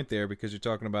great point there, because you're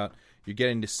talking about you're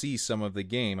getting to see some of the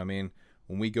game. I mean,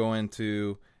 when we go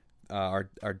into our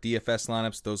DFS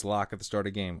lineups, those lock at the start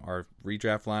of the game. Our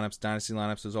redraft lineups, dynasty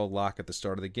lineups, those all lock at the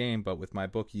start of the game. But with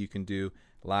MyBookie, you can do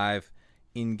live,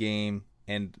 in-game,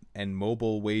 and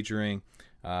mobile wagering.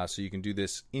 So you can do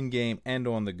this in-game and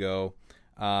on the go.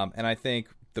 And I think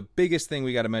the biggest thing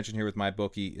we got to mention here with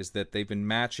MyBookie is that they've been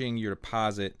matching your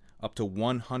deposit up to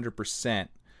 100%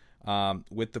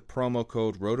 with the promo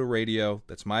code RotoRadio.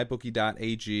 That's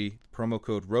mybookie.ag, promo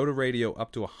code RotoRadio,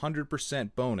 up to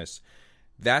 100% bonus.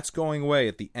 That's going away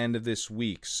at the end of this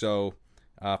week. So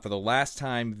for the last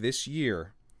time this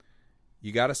year,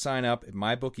 you got to sign up at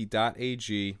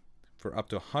mybookie.ag for up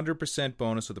to 100%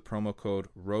 bonus with the promo code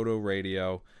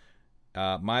RotoRadio.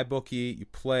 MyBookie, you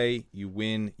play, you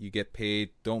win, you get paid.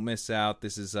 Don't miss out.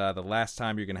 This is the last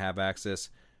time you're going to have access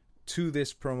to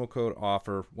this promo code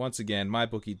offer. Once again,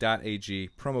 mybookie.ag,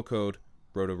 promo code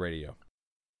RotoRadio.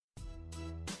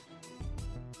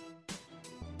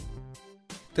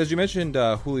 As you mentioned,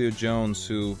 Julio Jones,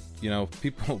 who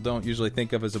people don't usually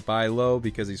think of as a buy low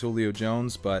because he's Julio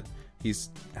Jones, but he's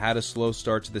had a slow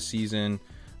start to the season.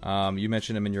 You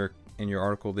mentioned him in your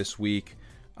article this week.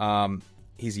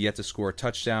 He's yet to score a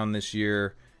touchdown this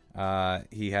year.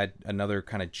 He had another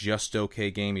kind of just okay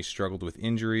game. He struggled with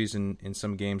injuries in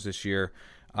some games this year.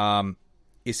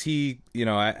 Is he?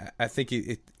 I think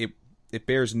it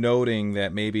bears noting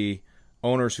that maybe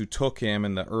owners who took him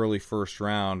in the early first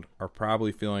round are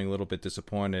probably feeling a little bit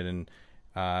disappointed. And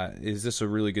is this a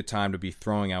really good time to be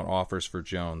throwing out offers for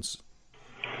Jones?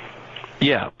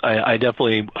 Yeah, I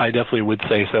definitely would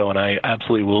say so, and I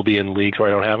absolutely will be in leagues where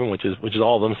I don't have him, which is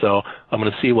all of them. So I'm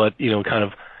going to see what kind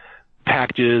of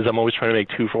packages. I'm always trying to make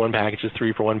 2-for-1 packages,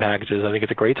 3-for-1 packages. I think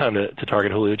it's a great time to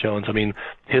target Julio Jones. I mean,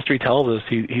 history tells us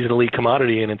he's an elite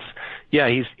commodity, and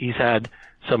he's had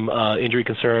some injury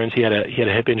concerns. He had a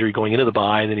hip injury going into the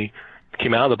bye, and then he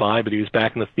came out of the bye, but he was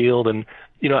back in the field. And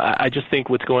I just think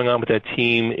what's going on with that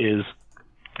team is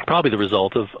probably the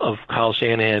result of Kyle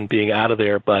Shanahan being out of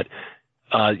there, but.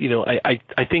 I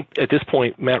think at this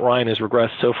point, Matt Ryan has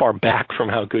regressed so far back from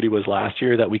how good he was last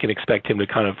year that we can expect him to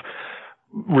kind of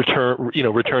return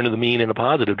to the mean in a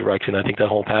positive direction. I think that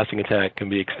whole passing attack can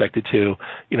be expected to,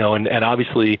 and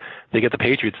obviously they get the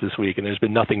Patriots this week, and there's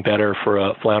been nothing better for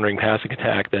a floundering passing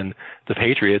attack than the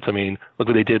Patriots. I mean, look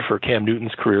what they did for Cam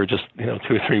Newton's career just 2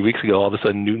 or 3 weeks ago. All of a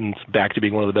sudden, Newton's back to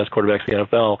being one of the best quarterbacks in the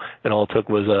NFL, and all it took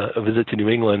was a visit to New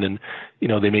England, and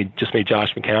they made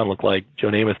Josh McCown look like Joe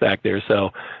Namath back there.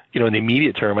 So, in the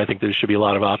immediate term, I think there should be a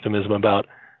lot of optimism about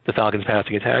the Falcons'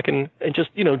 passing attack, and just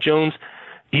Jones.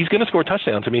 He's going to score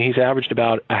touchdowns. I mean, he's averaged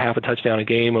about a half a touchdown a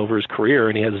game over his career,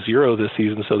 and he has 0 this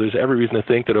season. So there's every reason to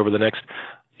think that over the next,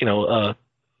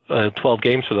 12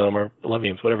 games for them, or 11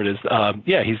 games, whatever it is,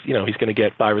 he's going to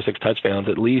get 5 or 6 touchdowns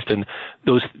at least. And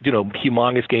those,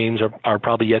 humongous games are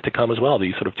probably yet to come as well.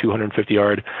 These sort of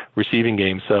 250-yard receiving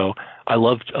games. So I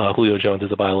love Julio Jones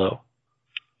as a buy low.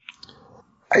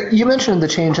 You mentioned the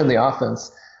change in the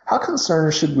offense. How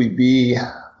concerned should we be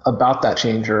about that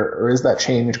change, or is that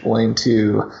change going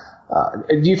to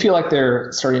do you feel like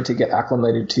they're starting to get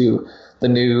acclimated to the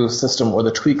new system or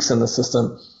the tweaks in the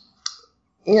system?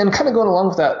 And kind of going along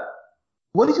with that,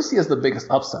 what did you see as the biggest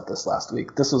upset this last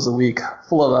week? This was a week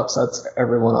full of upsets.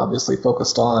 Everyone obviously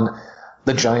focused on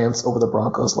the Giants over the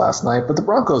Broncos last night, but the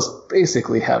Broncos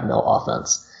basically have no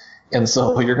offense. And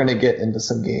so you're going to get into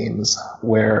some games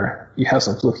where you have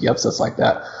some fluky upsets like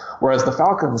that. Whereas the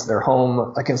Falcons, they're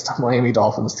home against a Miami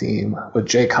Dolphins team with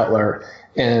Jay Cutler,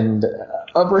 and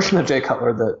a version of Jay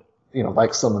Cutler that,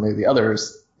 like so many of the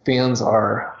others, fans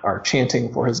are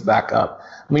chanting for his backup.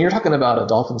 I mean, you're talking about a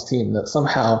Dolphins team that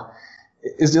somehow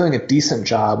is doing a decent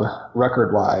job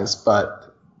record-wise,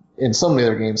 but in so many of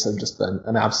their games have just been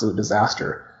an absolute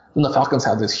disaster. And the Falcons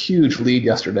had this huge lead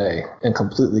yesterday and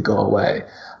completely go away.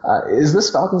 Is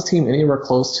this Falcons team anywhere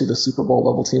close to the Super Bowl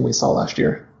level team we saw last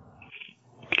year?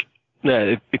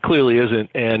 No, it clearly isn't.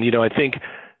 And, I think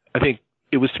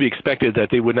it was to be expected that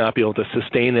they would not be able to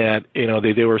sustain that.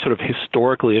 They were sort of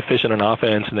historically efficient on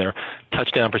offense, and their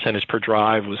touchdown percentage per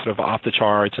drive was sort of off the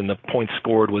charts, and the points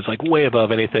scored was like way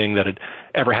above anything that had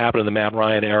ever happened in the Matt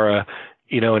Ryan era.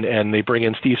 And they bring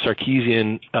in Steve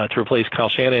Sarkisian to replace Kyle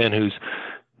Shanahan, who's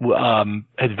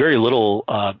had very little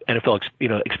NFL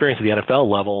experience at the NFL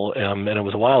level, and it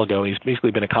was a while ago. He's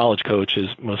basically been a college coach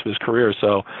most of his career.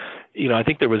 So, I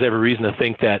think there was every reason to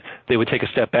think that they would take a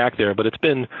step back there. But it's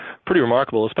been pretty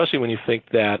remarkable, especially when you think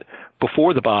that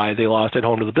before the bye they lost at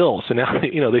home to the Bills. So now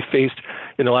they faced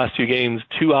in the last 2 games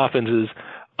 2 offenses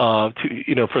from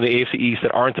the AFC East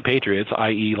that aren't the Patriots,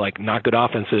 i.e. like not good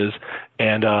offenses,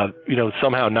 and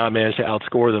somehow not managed to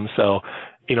outscore them. So,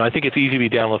 I think it's easy to be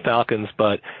down with Falcons,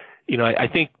 but I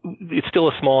think it's still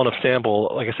a small enough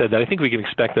sample, like I said, that I think we can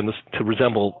expect them to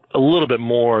resemble a little bit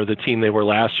more the team they were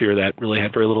last year that really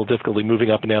had very little difficulty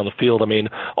moving up and down the field. I mean,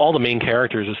 all the main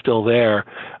characters are still there,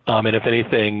 and if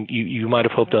anything, you might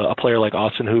have hoped a player like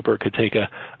Austin Hooper could take a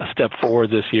step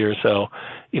forward this year. So,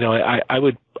 I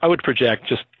would project,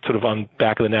 just sort of on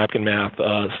back of the napkin math,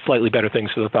 slightly better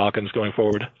things for the Falcons going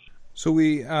forward. So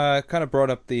we kind of brought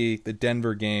up the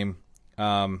Denver game.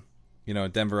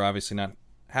 Denver obviously not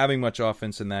having much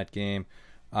offense in that game.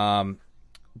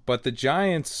 But the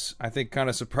Giants, I think, kind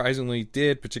of surprisingly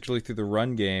did, particularly through the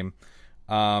run game.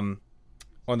 On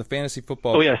the fantasy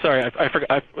football... Oh, yeah, sorry. I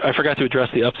forgot to address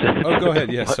the upset. Oh, go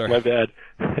ahead. Yeah, sorry. My bad.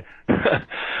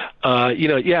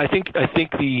 I think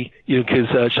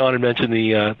because Sean had mentioned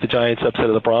the Giants upset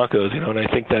of the Broncos, and I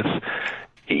think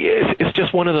it's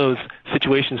just one of those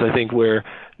situations, I think, where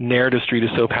narrative street is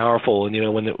so powerful,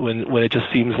 and when it just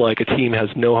seems like a team has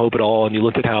no hope at all, and you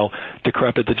look at how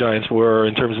decrepit the Giants were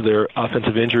in terms of their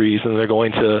offensive injuries, and they're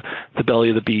going to the belly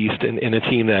of the beast in a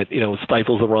team that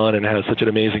stifles the run and has such an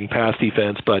amazing pass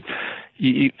defense. But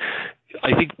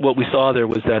I think what we saw there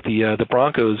was that the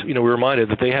Broncos, we were reminded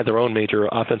that they had their own major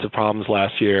offensive problems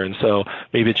last year, and so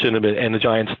maybe it shouldn't have been. And the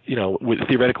Giants,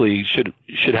 theoretically should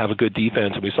have a good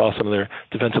defense, and we saw some of their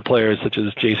defensive players, such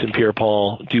as Jason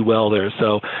Pierre-Paul, do well there.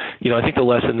 So, I think the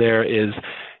lesson there is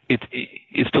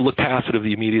it's to look past it of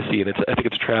the immediacy, and I think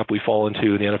it's a trap we fall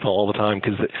into in the NFL all the time,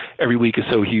 because every week is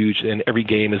so huge and every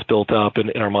game is built up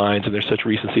in our minds, and there's such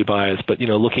recency bias. But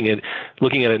looking at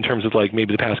it in terms of like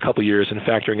maybe the past couple of years and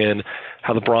factoring in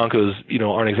how the Broncos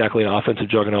aren't exactly an offensive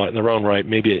juggernaut in their own right,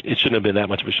 maybe it shouldn't have been that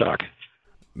much of a shock.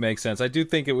 Makes sense. I do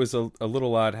think it was a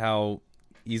little odd how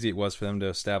easy it was for them to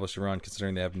establish a run,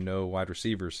 considering they have no wide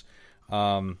receivers.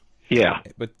 Yeah,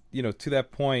 but to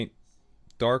that point,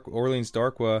 Orleans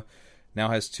Darkwa now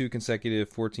has 2 consecutive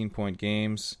 14-point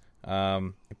games.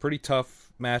 Pretty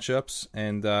tough matchups,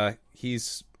 and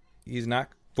he's not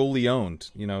fully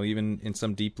owned. Even in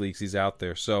some deep leagues, he's out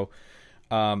there. So,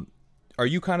 are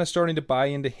you kind of starting to buy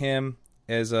into him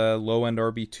as a low-end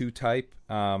RB2 type,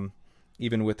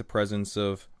 even with the presence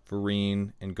of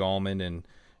Vereen and Gallman and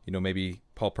maybe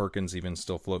Paul Perkins even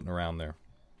still floating around there?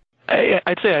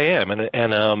 I'd say I am, and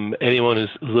anyone who's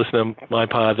listening to my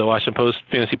pod, the Washington Post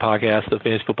Fantasy Podcast, the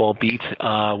Fantasy Football Beat,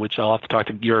 which I'll have to talk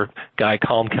to your guy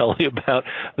Colm Kelly about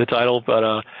the title. But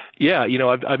I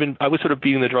was sort of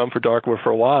beating the drum for Darkwa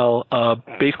for a while.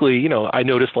 Basically, I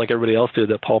noticed, like everybody else did,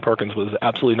 that Paul Perkins was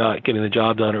absolutely not getting the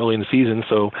job done early in the season.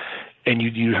 So, and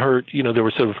you heard, there were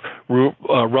sort of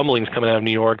rumblings coming out of New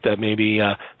York that maybe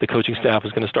the coaching staff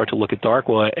was going to start to look at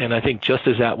Darkwa. And I think just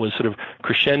as that was sort of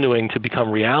crescendoing to become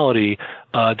reality,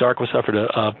 Darkwa suffered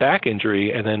a back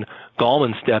injury, and then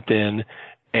Gallman stepped in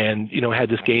and, had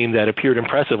this game that appeared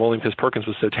impressive only because Perkins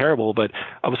was so terrible. But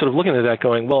I was sort of looking at that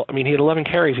going, well, I mean, he had 11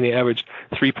 carries and he averaged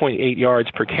 3.8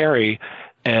 yards per carry.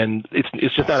 And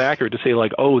it's just not accurate to say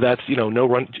like, oh, that's,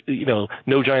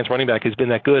 no Giants running back has been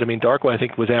that good. I mean, Darkwa, I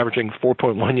think, was averaging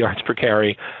 4.1 yards per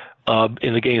carry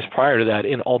in the games prior to that,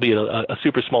 albeit a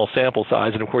super small sample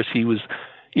size. And of course, he was,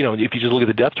 if you just look at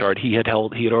the depth chart, he had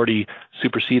already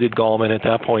superseded Gallman at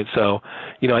that point. So,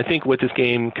 I think what this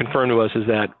game confirmed to us is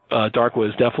that Darkwa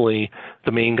is definitely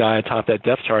the main guy atop that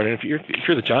depth chart. And if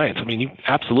you're the Giants, I mean, you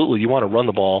want to run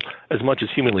the ball as much as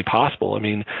humanly possible. I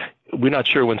mean, we're not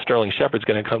sure when Sterling Shepard's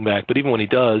going to come back, but even when he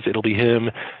does, it'll be him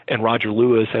and Roger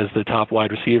Lewis as the top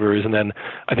wide receivers. And then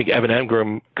I think Evan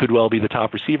Engram could well be the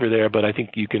top receiver there, but I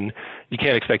think you can't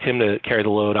expect him to carry the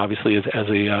load, obviously, as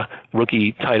a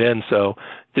rookie tight end. So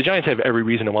the Giants have every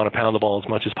reason to want to pound the ball as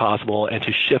much as possible and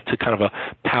to shift to kind of a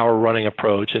power running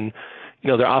approach. And,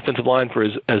 their offensive line, for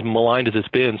as maligned as it's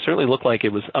been, certainly looked like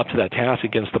it was up to that task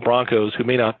against the Broncos, who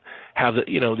may not have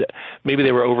maybe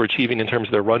they were overachieving in terms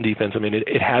of their run defense. I mean,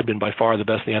 it had been by far the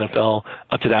best in the NFL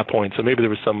up to that point. So maybe there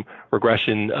was some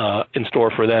regression in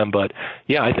store for them. But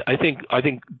yeah, I think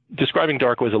describing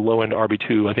Darko as a low-end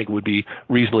RB2, I think would be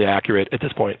reasonably accurate at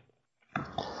this point.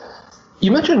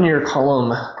 You mentioned in your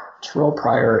column Terrell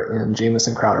Pryor and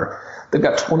Jamison Crowder. They've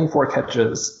got 24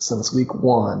 catches since week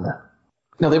 1.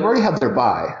 Now, they've already had their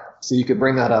bye, so you could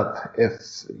bring that up if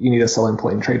you need a selling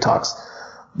point in trade talks.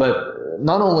 But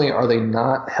not only are they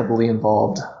not heavily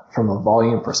involved from a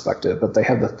volume perspective, but they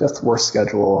have the 5th worst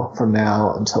schedule from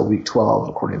now until week 12,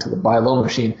 according to the buy low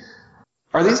machine.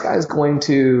 Are these guys going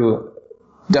to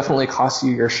definitely cost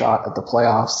you your shot at the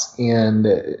playoffs? And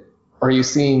are you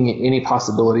seeing any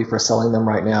possibility for selling them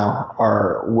right now?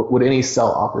 Or would any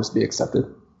sell offers be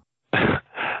accepted?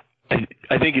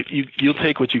 I think you'll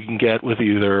take what you can get with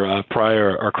either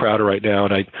Pryor or Crowder right now,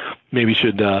 and I maybe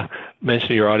should mention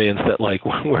to your audience that, like,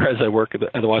 whereas I work at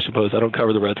the Washington Post, I don't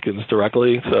cover the Redskins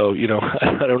directly, so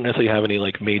I don't necessarily have any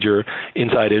like major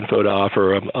inside info to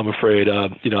offer. I'm afraid, I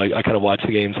kind of watch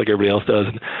the games like everybody else does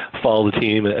and follow the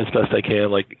team as best I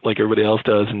can, like everybody else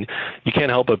does, and you can't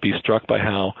help but be struck by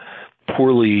how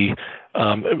poorly,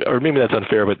 or maybe that's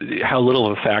unfair, but how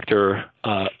little of a factor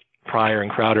Pryor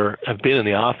and Crowder have been in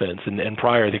the offense, and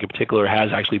Pryor, I think in particular,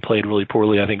 has actually played really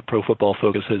poorly. I think Pro Football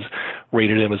Focus has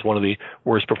rated him as one of the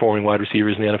worst performing wide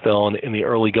receivers in the NFL in the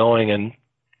early going. And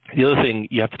the other thing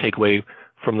you have to take away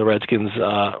from the Redskins'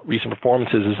 recent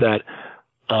performances is that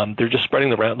they're just spreading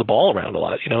the ball around a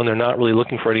lot, and they're not really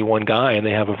looking for any one guy, and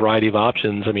they have a variety of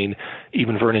options. I mean,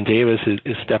 even Vernon Davis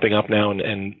is stepping up now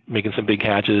and making some big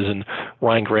catches, and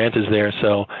Ryan Grant is there.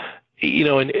 So,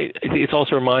 and it's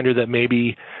also a reminder that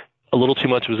maybe a little too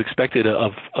much was expected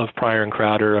of Pryor and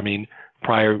Crowder. I mean,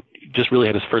 Pryor just really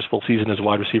had his first full season as a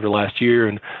wide receiver last year,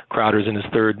 and Crowder's in his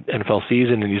 3rd NFL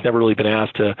season, and he's never really been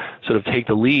asked to sort of take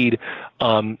the lead.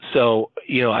 So,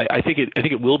 I think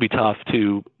it will be tough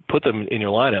to put them in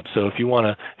your lineup. So if you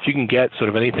can get sort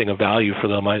of anything of value for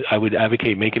them, I would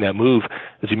advocate making that move.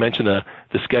 As you mentioned, the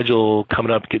schedule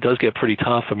coming up, it does get pretty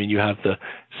tough. I mean, you have the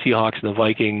Seahawks and the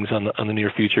Vikings on the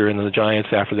near future, and then the Giants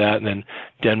after that, and then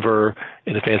Denver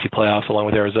in the fantasy playoffs along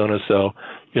with Arizona. So,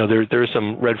 there are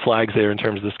some red flags there in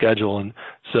terms of the schedule. And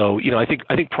so, I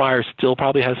think Pryor still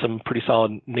probably has some pretty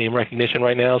solid name recognition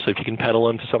right now. So if you can peddle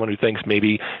him to someone who thinks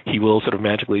maybe he will sort of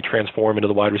magically transform into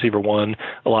the wide receiver 1,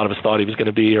 a lot of us thought he was going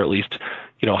to be, or at least,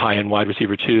 high-end wide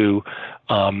receiver 2.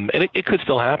 And it could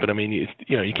still happen. I mean,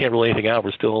 you can't rule anything out.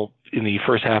 We're still in the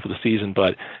first half of the season,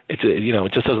 but it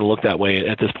just doesn't look that way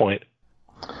at this point.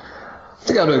 I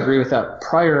think I would agree with that.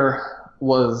 Pryor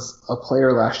was a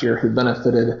player last year who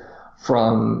benefited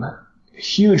from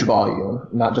huge volume,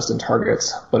 not just in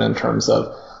targets, but in terms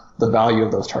of the value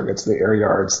of those targets, the air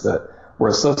yards that were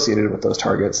associated with those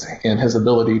targets, and his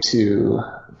ability to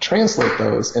translate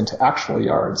those into actual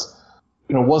yards,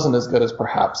 wasn't as good as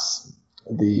perhaps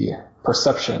the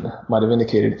perception might have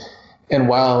indicated. And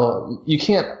while you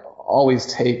can't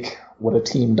always take what a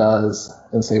team does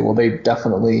and say, well, they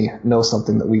definitely know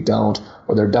something that we don't,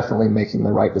 or they're definitely making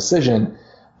the right decision,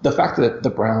 the fact that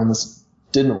the Browns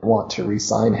didn't want to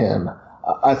re-sign him,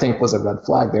 I think was a red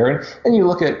flag there. And you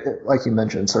look at, like you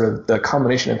mentioned, sort of the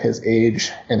combination of his age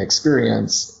and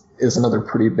experience is another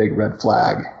pretty big red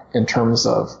flag in terms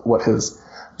of what his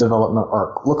development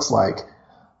arc looks like.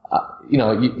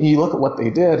 You look at what they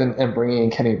did and bringing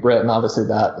in Kenny Britt, and obviously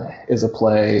that is a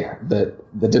play that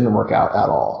didn't work out at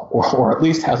all, or at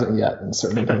least hasn't yet, and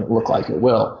certainly doesn't look like it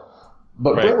will.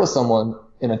 But right. Britt was someone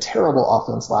in a terrible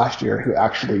offense last year who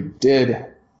actually did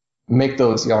make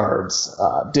those yards,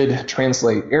 did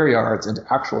translate air yards into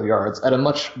actual yards at a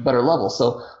much better level.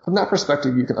 So from that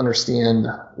perspective, you can understand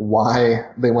why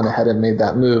they went ahead and made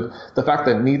that move. The fact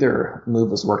that neither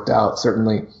move was worked out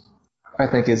certainly, I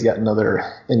think, is yet another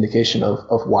indication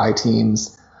of why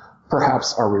teams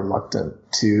perhaps are reluctant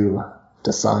to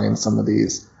sign some of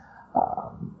these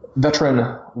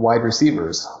veteran wide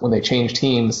receivers. When they change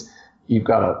teams, you've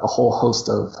got a whole host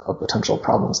of potential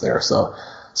problems there. So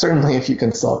certainly if you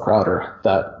can sell Crowder,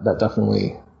 that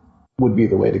definitely would be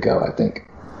the way to go, I think.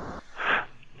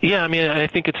 Yeah, I mean, I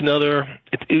think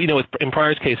in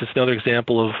Pryor's case, it's another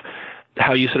example of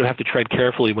how you sort of have to tread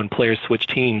carefully when players switch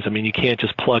teams. I mean, you can't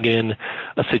just plug in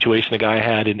a situation a guy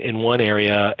had in one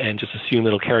area and just assume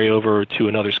it'll carry over to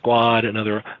another squad,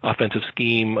 another offensive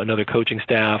scheme, another coaching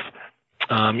staff.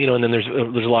 And then there's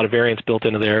a lot of variance built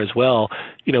into there as well.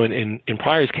 In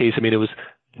Pryor's case, I mean,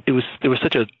 there was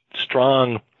such a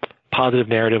strong positive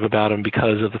narrative about him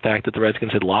because of the fact that the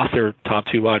Redskins had lost their top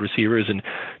two wide receivers and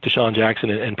Deshaun Jackson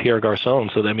and Pierre Garcon.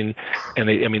 So there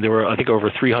were, I think,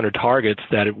 over 300 targets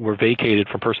that were vacated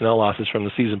from personnel losses from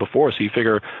the season before. So you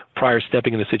figure prior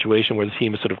stepping in a situation where the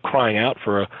team is sort of crying out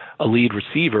for a lead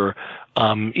receiver,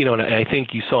 and I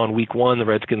think you saw in week one the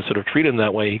Redskins sort of treated him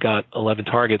that way. He got 11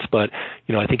 targets, but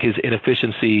I think his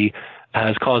inefficiency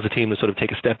has caused the team to sort of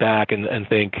take a step back and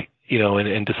think,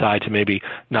 and decide to maybe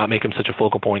not make him such a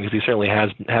focal point, because he certainly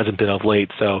hasn't been of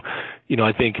late. So,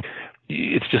 I think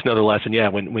it's just another lesson. Yeah,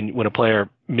 when a player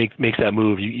makes that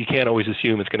move, you can't always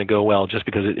assume it's going to go well just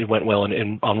because it went well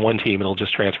on one team. It'll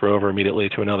just transfer over immediately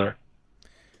to another.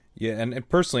 Yeah, and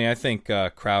personally, I think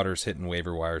Crowder's hitting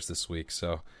waiver wires this week.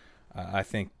 So I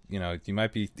think you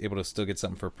might be able to still get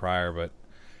something for Pryor, but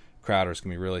Crowder's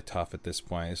going to be really tough at this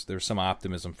point. There's some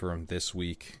optimism for him this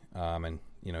week, and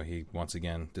he once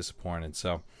again disappointed.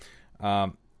 So,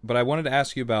 but I wanted to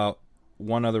ask you about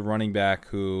one other running back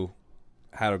who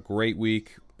had a great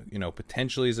week.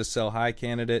 Potentially is a sell high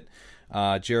candidate.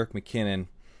 Jerick McKinnon.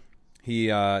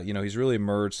 He's really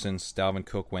emerged since Dalvin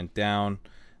Cook went down.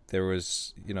 There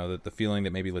was the feeling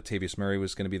that maybe Latavius Murray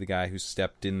was going to be the guy who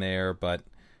stepped in there, but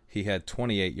he had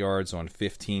 28 yards on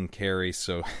 15 carries,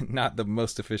 so not the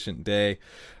most efficient day.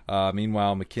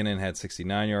 Meanwhile, McKinnon had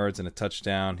 69 yards and a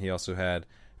touchdown. He also had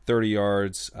 30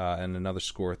 yards and another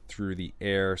score through the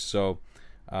air. So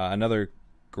another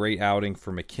great outing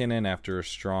for McKinnon after a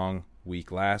strong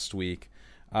week last week.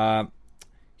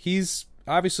 He's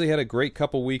obviously had a great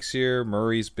couple weeks here.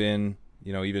 Murray's been,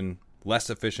 even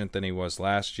less efficient than he was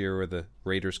last year, where the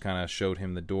Raiders kind of showed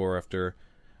him the door after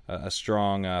a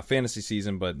strong fantasy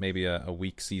season, but maybe a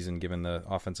weak season given the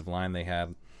offensive line they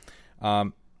had.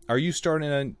 Are you starting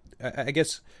to? I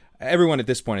guess everyone at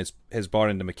this point has bought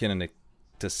into McKinnon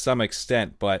to some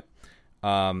extent, but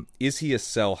is he a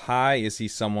sell high? Is he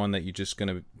someone that you're just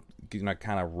going to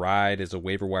kind of ride as a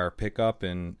waiver wire pickup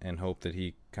and hope that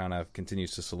he kind of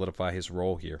continues to solidify his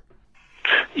role here?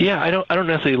 Yeah, I don't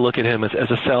necessarily look at him as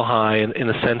a sell high in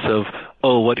the sense of,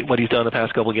 what he's done the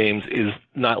past couple of games is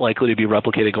not likely to be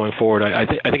replicated going forward. I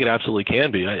think it absolutely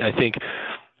can be. I think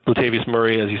Latavius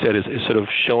Murray, as you said, is sort of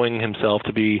showing himself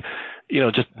to be,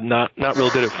 just not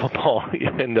real good at football.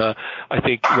 And I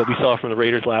think what we saw from the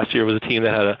Raiders last year was a team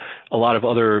that had a lot of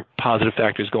other positive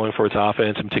factors going for its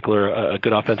offense, in particular a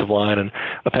good offensive line and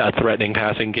a threatening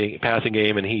passing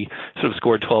game. And he sort of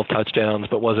scored 12 touchdowns,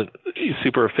 but wasn't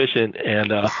super efficient.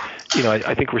 And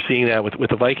I think we're seeing that with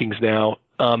the Vikings now.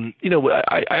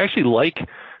 I actually like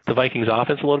the Vikings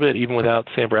offense a little bit, even without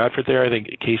Sam Bradford there. I think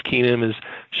Case Keenum is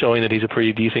showing that he's a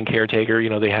pretty decent caretaker.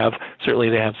 They have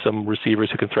some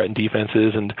receivers who can threaten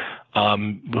defenses, and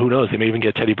who knows, they may even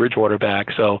get Teddy Bridgewater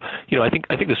back. So, I think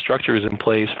the structure is in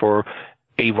place for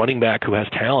a running back who has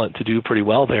talent to do pretty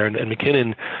well there. And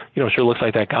McKinnon, sure looks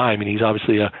like that guy. I mean, he's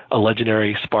obviously a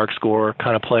legendary spark scorer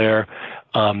kind of player.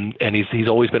 And he's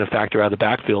always been a factor out of the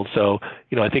backfield. So,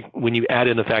 I think when you add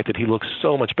in the fact that he looks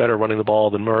so much better running the ball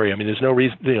than Murray, I mean, there's no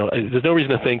reason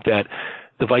to think that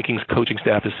the Vikings coaching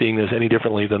staff is seeing this any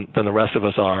differently than the rest of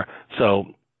us are. So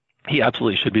he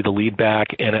absolutely should be the lead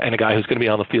back and a guy who's going to be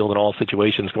on the field in all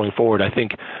situations going forward. I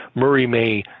think Murray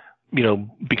may,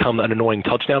 become an annoying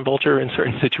touchdown vulture in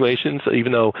certain situations,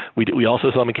 even though we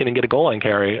also saw McKinnon get a goal line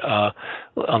carry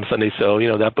on Sunday. So,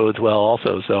 that bodes well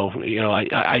also. So,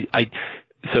 I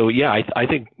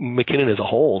think McKinnon as a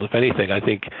whole, if anything, I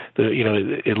think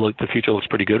the future looks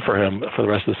pretty good for him for the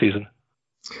rest of the season.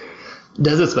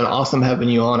 Des, it's been awesome having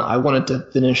you on. I wanted to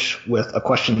finish with a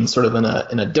question sort of in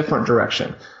a different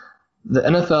direction. The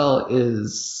NFL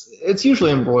it's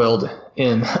usually embroiled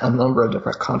in a number of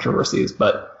different controversies,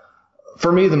 but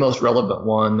for me, the most relevant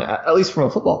one, at least from a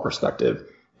football perspective,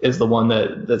 is the one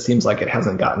that seems like it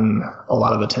hasn't gotten a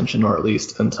lot of attention, or at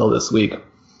least until this week.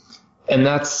 And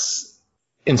that's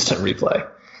instant replay.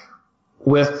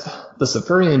 With the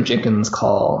Safarian Jenkins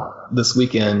call this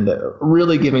weekend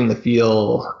really giving the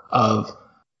feel of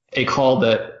a call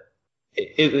that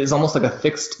it is almost like a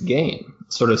fixed game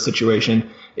sort of situation.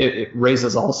 It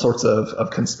raises all sorts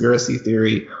of conspiracy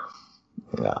theory,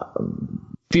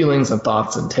 feelings and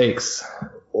thoughts and takes.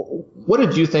 What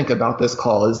did you think about this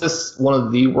call? Is this one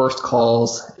of the worst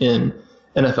calls in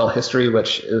NFL history,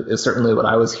 which is certainly what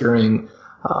I was hearing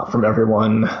from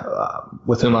everyone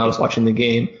with whom I was watching the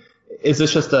game? Is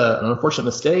this just an unfortunate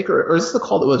mistake, or is this a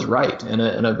call that was right and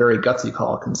a very gutsy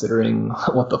call considering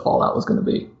what the fallout was going to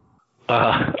be?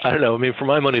 I don't know. I mean, for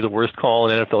my money, the worst call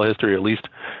in NFL history, or at least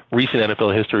recent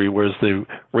NFL history, was the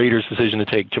Raiders' decision to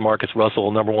take Jamarcus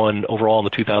Russell number 1 overall in the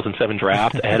 2007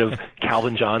 draft ahead of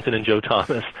Calvin Johnson and Joe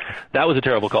Thomas. That was a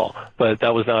terrible call, but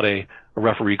that was not a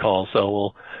referee call,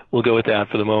 so we'll go with that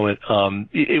for the moment.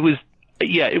 It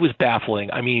was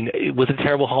baffling. I mean, it was a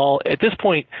terrible call. At this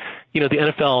point, the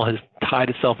NFL has tied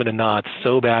itself into knots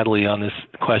so badly on this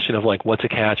question of like what's a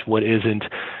catch, what isn't.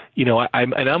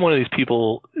 I'm one of these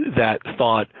people that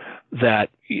thought that,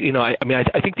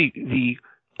 I think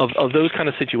of those kind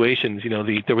of situations,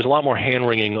 there was a lot more hand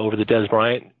wringing over the Dez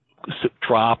Bryant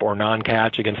drop or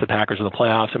non-catch against the Packers in the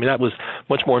playoffs. I mean, that was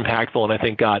much more impactful, and I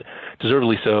think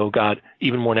deservedly so, got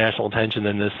even more national attention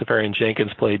than this Safarian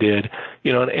Jenkins play did.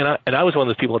 And I was one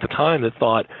of those people at the time that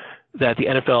thought that the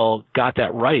NFL got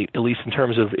that right, at least in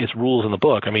terms of its rules in the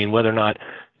book. I mean, whether or not,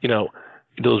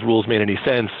 those rules made any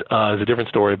sense is a different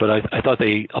story, but I thought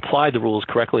they applied the rules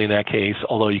correctly in that case,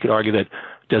 although you could argue that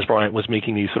Dez Bryant was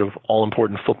making these sort of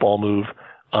all-important football move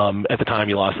at the time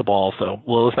he lost the ball. So,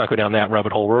 let's not go down that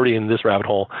rabbit hole. We're already in this rabbit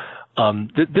hole.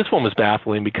 This one was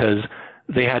baffling because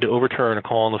they had to overturn a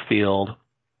call on the field,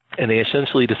 and they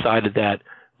essentially decided that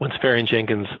when Safarian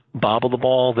Jenkins bobbled the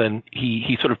ball, then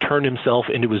he sort of turned himself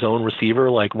into his own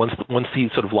receiver. Like once he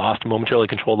sort of lost momentarily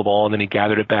control of the ball, and then he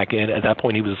gathered it back in. At that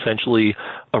point, he was essentially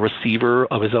a receiver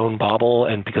of his own bobble,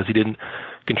 and because he didn't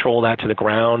control that to the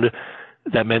ground,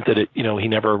 that meant that he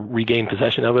never regained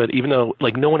possession of it, even though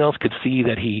like no one else could see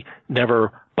that he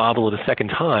never bobbled it a second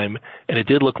time, and it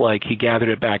did look like he gathered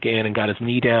it back in and got his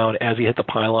knee down as he hit the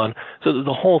pylon. So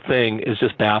the whole thing is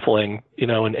just baffling,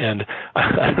 and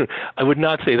I would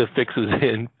not say the fix is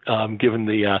in, given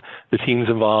the teams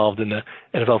involved and the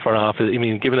NFL front office. I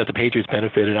mean, given that the Patriots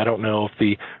benefited, I don't know if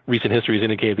the recent history has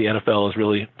indicated the NFL is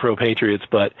really pro-Patriots,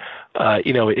 but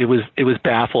it was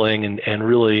baffling and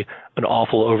really an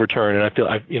awful overturn, and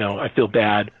I feel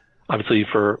bad, obviously,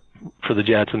 for the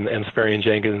Jets and Safarian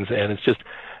Jenkins, and it's just,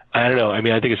 I don't know. I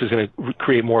mean, I think it's just going to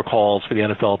create more calls for the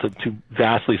NFL to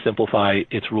vastly simplify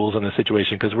its rules on this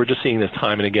situation, because we're just seeing this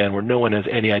time and again where no one has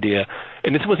any idea.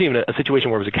 And this wasn't even a situation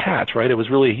where it was a catch, right? It was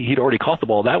really, he'd already caught the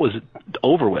ball. That was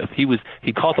over with.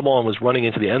 He caught the ball and was running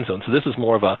into the end zone. So this is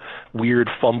more of a weird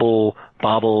fumble,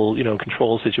 bobble,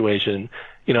 control situation.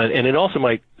 And it also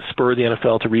might spur the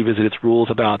NFL to revisit its rules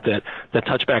about that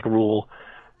touchback rule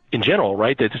in general,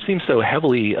 right? That just seems so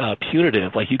heavily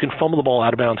punitive. Like you can fumble the ball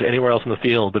out of bounds anywhere else in the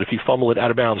field, but if you fumble it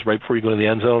out of bounds right before you go to the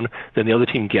end zone, then the other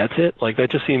team gets it. Like that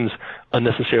just seems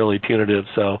unnecessarily punitive.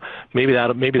 So maybe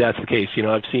that's the case.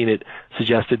 I've seen it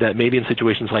suggested that maybe in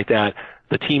situations like that,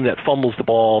 the team that fumbles the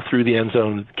ball through the end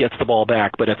zone gets the ball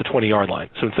back, but at the 20-yard line.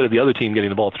 So instead of the other team getting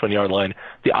the ball at the 20-yard line,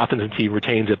 the offensive team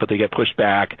retains it, but they get pushed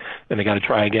back and they got to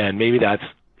try again. Maybe that's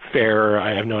fair.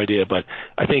 I have no idea, but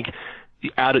I think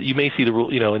you may see the rule,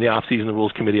 in the offseason, the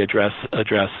rules committee address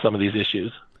some of these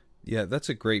issues. Yeah, that's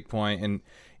a great point, and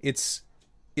it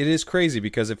is crazy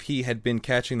because if he had been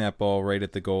catching that ball right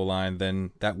at the goal line,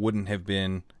 then that wouldn't have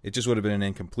been. It just would have been an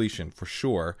incompletion for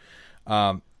sure.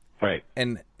 Right,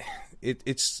 and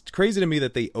it's crazy to me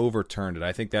that they overturned it.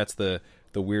 I think that's the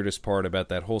weirdest part about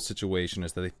that whole situation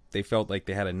is that they felt like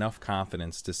they had enough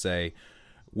confidence to say,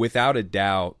 without a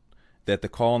doubt, that the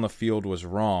call on the field was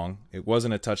wrong. It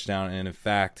wasn't a touchdown, and in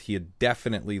fact, he had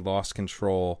definitely lost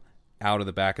control out of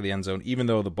the back of the end zone, even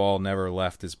though the ball never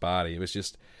left his body. It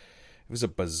was a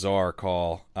bizarre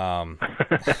call.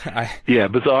 Yeah,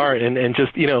 bizarre, and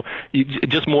just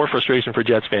just more frustration for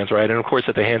Jets fans, right? And of course,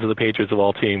 at the hands of the Patriots of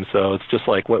all teams. So it's just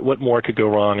like what more could go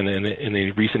wrong in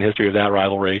the recent history of that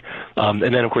rivalry? And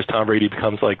then of course, Tom Brady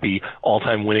becomes like the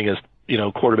all-time winningest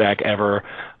quarterback ever.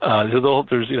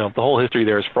 The whole history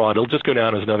there is fraud. It'll just go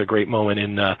down as another great moment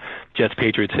in Jets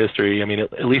Patriots history. I mean,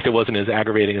 at least it wasn't as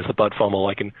aggravating as the butt fumble.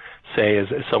 I can say as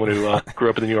someone who grew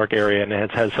up in the New York area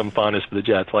and has some fondness for the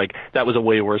Jets. Like that was a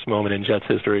way worse moment in Jets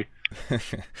history.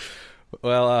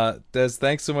 Well, Des,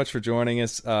 thanks so much for joining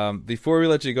us. Before we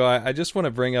let you go, I just want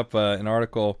to bring up an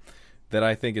article that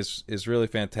I think is really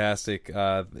fantastic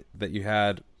that you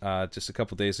had just a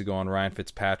couple days ago on Ryan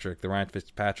Fitzpatrick, the Ryan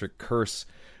Fitzpatrick curse,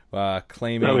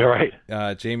 claiming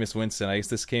Jameis Winston. I guess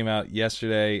this came out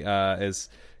yesterday as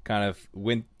kind of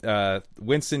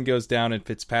Winston goes down and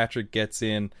Fitzpatrick gets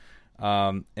in,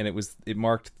 and it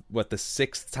marked the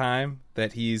sixth time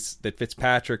that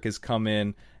Fitzpatrick has come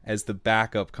in as the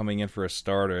backup coming in for a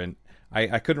starter, and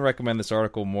I couldn't recommend this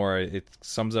article more. It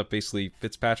sums up basically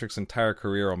Fitzpatrick's entire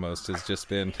career almost has just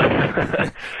been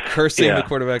cursing the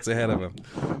quarterbacks ahead of him.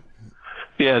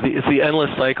 Yeah, it's the endless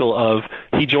cycle of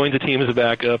he joins the team as a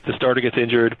backup. The starter gets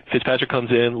injured. Fitzpatrick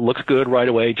comes in, looks good right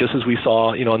away, just as we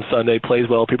saw, on Sunday, plays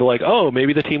well. People are like, oh,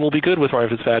 maybe the team will be good with Ryan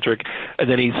Fitzpatrick. And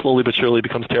then he slowly but surely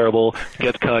becomes terrible,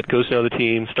 gets cut, goes to another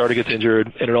team, starter gets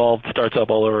injured, and it all starts up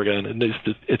all over again. And it's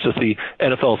just the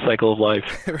NFL cycle of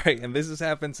life. Right, and this has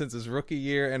happened since his rookie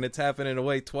year, and it's happened in a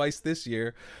way twice this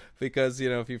year because,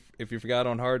 if you forgot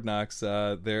on Hard Knocks,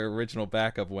 their original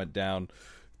backup went down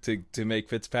to make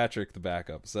Fitzpatrick the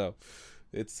backup. So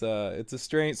it's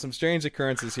some strange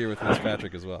occurrences here with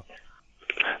Fitzpatrick as well.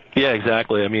 Yeah,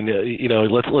 exactly. I mean,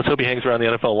 let's hope he hangs around the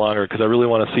NFL longer because I really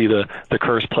want to see the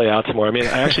curse play out some more. I mean,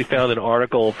 I actually found an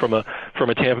article from a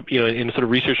Tampa, in sort of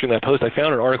researching that post, I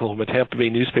found an article from a Tampa Bay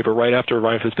newspaper right after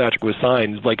Ryan Fitzpatrick was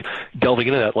signed, like delving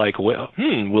into that, like, will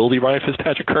the Ryan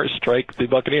Fitzpatrick curse strike the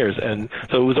Buccaneers? And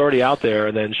so it was already out there,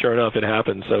 and then sure enough, it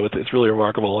happened. So it's really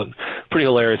remarkable and pretty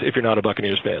hilarious if you're not a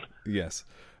Buccaneers fan. Yes.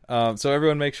 So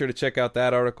everyone, make sure to check out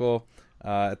that article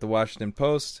at the Washington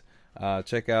Post.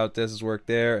 Check out Dez's work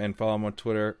there and follow him on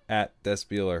Twitter at Des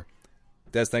Bueller.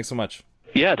 Des, thanks so much.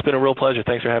 Yeah, it's been a real pleasure.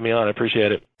 Thanks for having me on. I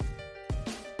appreciate it.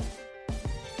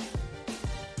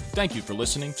 Thank you for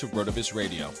listening to RotoViz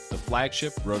Radio, the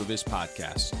flagship RotoViz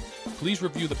podcast. Please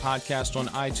review the podcast on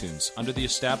iTunes under the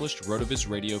established RotoViz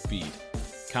Radio feed.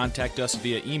 Contact us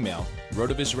via email,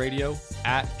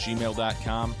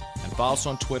 rotovizradio@gmail.com, and follow us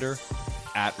on Twitter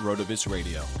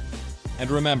 @RotoVizRadio. And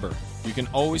remember, you can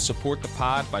always support the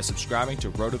pod by subscribing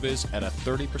to RotoViz at a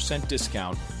 30%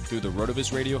 discount through the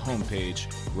RotoViz Radio homepage,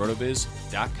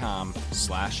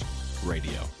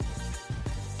 rotoviz.com/radio.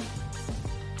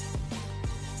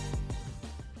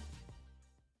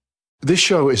 This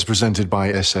show is presented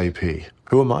by SAP.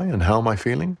 Who am I and how am I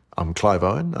feeling? I'm Clive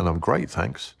Owen, and I'm great,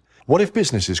 thanks. What if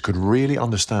businesses could really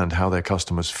understand how their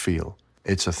customers feel?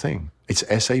 It's a thing. It's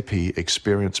SAP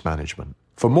Experience Management.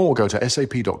 For more, go to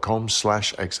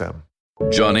sap.com/XM.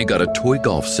 Johnny got a toy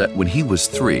golf set when he was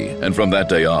 3, and from that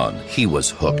day on, he was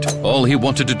hooked. All he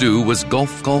wanted to do was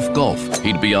golf, golf, golf.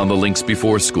 He'd be on the links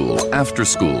before school, after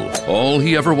school. All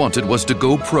he ever wanted was to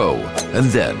go pro. And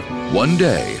then, one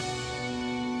day,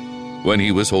 when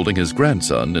he was holding his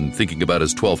grandson and thinking about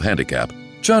his 12 handicap,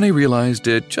 Johnny realized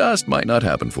it just might not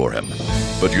happen for him.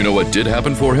 But you know what did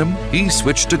happen for him? He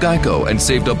switched to Geico and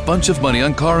saved a bunch of money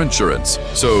on car insurance.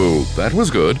 So that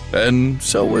was good, and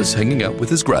so was hanging out with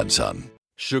his grandson.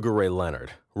 Sugar Ray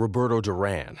Leonard, Roberto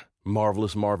Duran,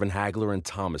 Marvelous Marvin Hagler, and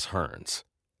Thomas Hearns.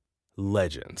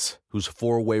 Legends, whose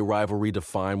four-way rivalry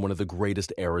defined one of the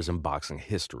greatest eras in boxing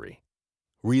history.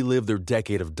 Relive their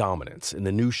decade of dominance in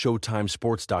the new Showtime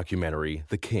sports documentary,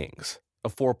 The Kings, a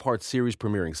 4-part series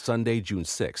premiering Sunday, June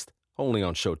 6th, only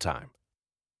on Showtime.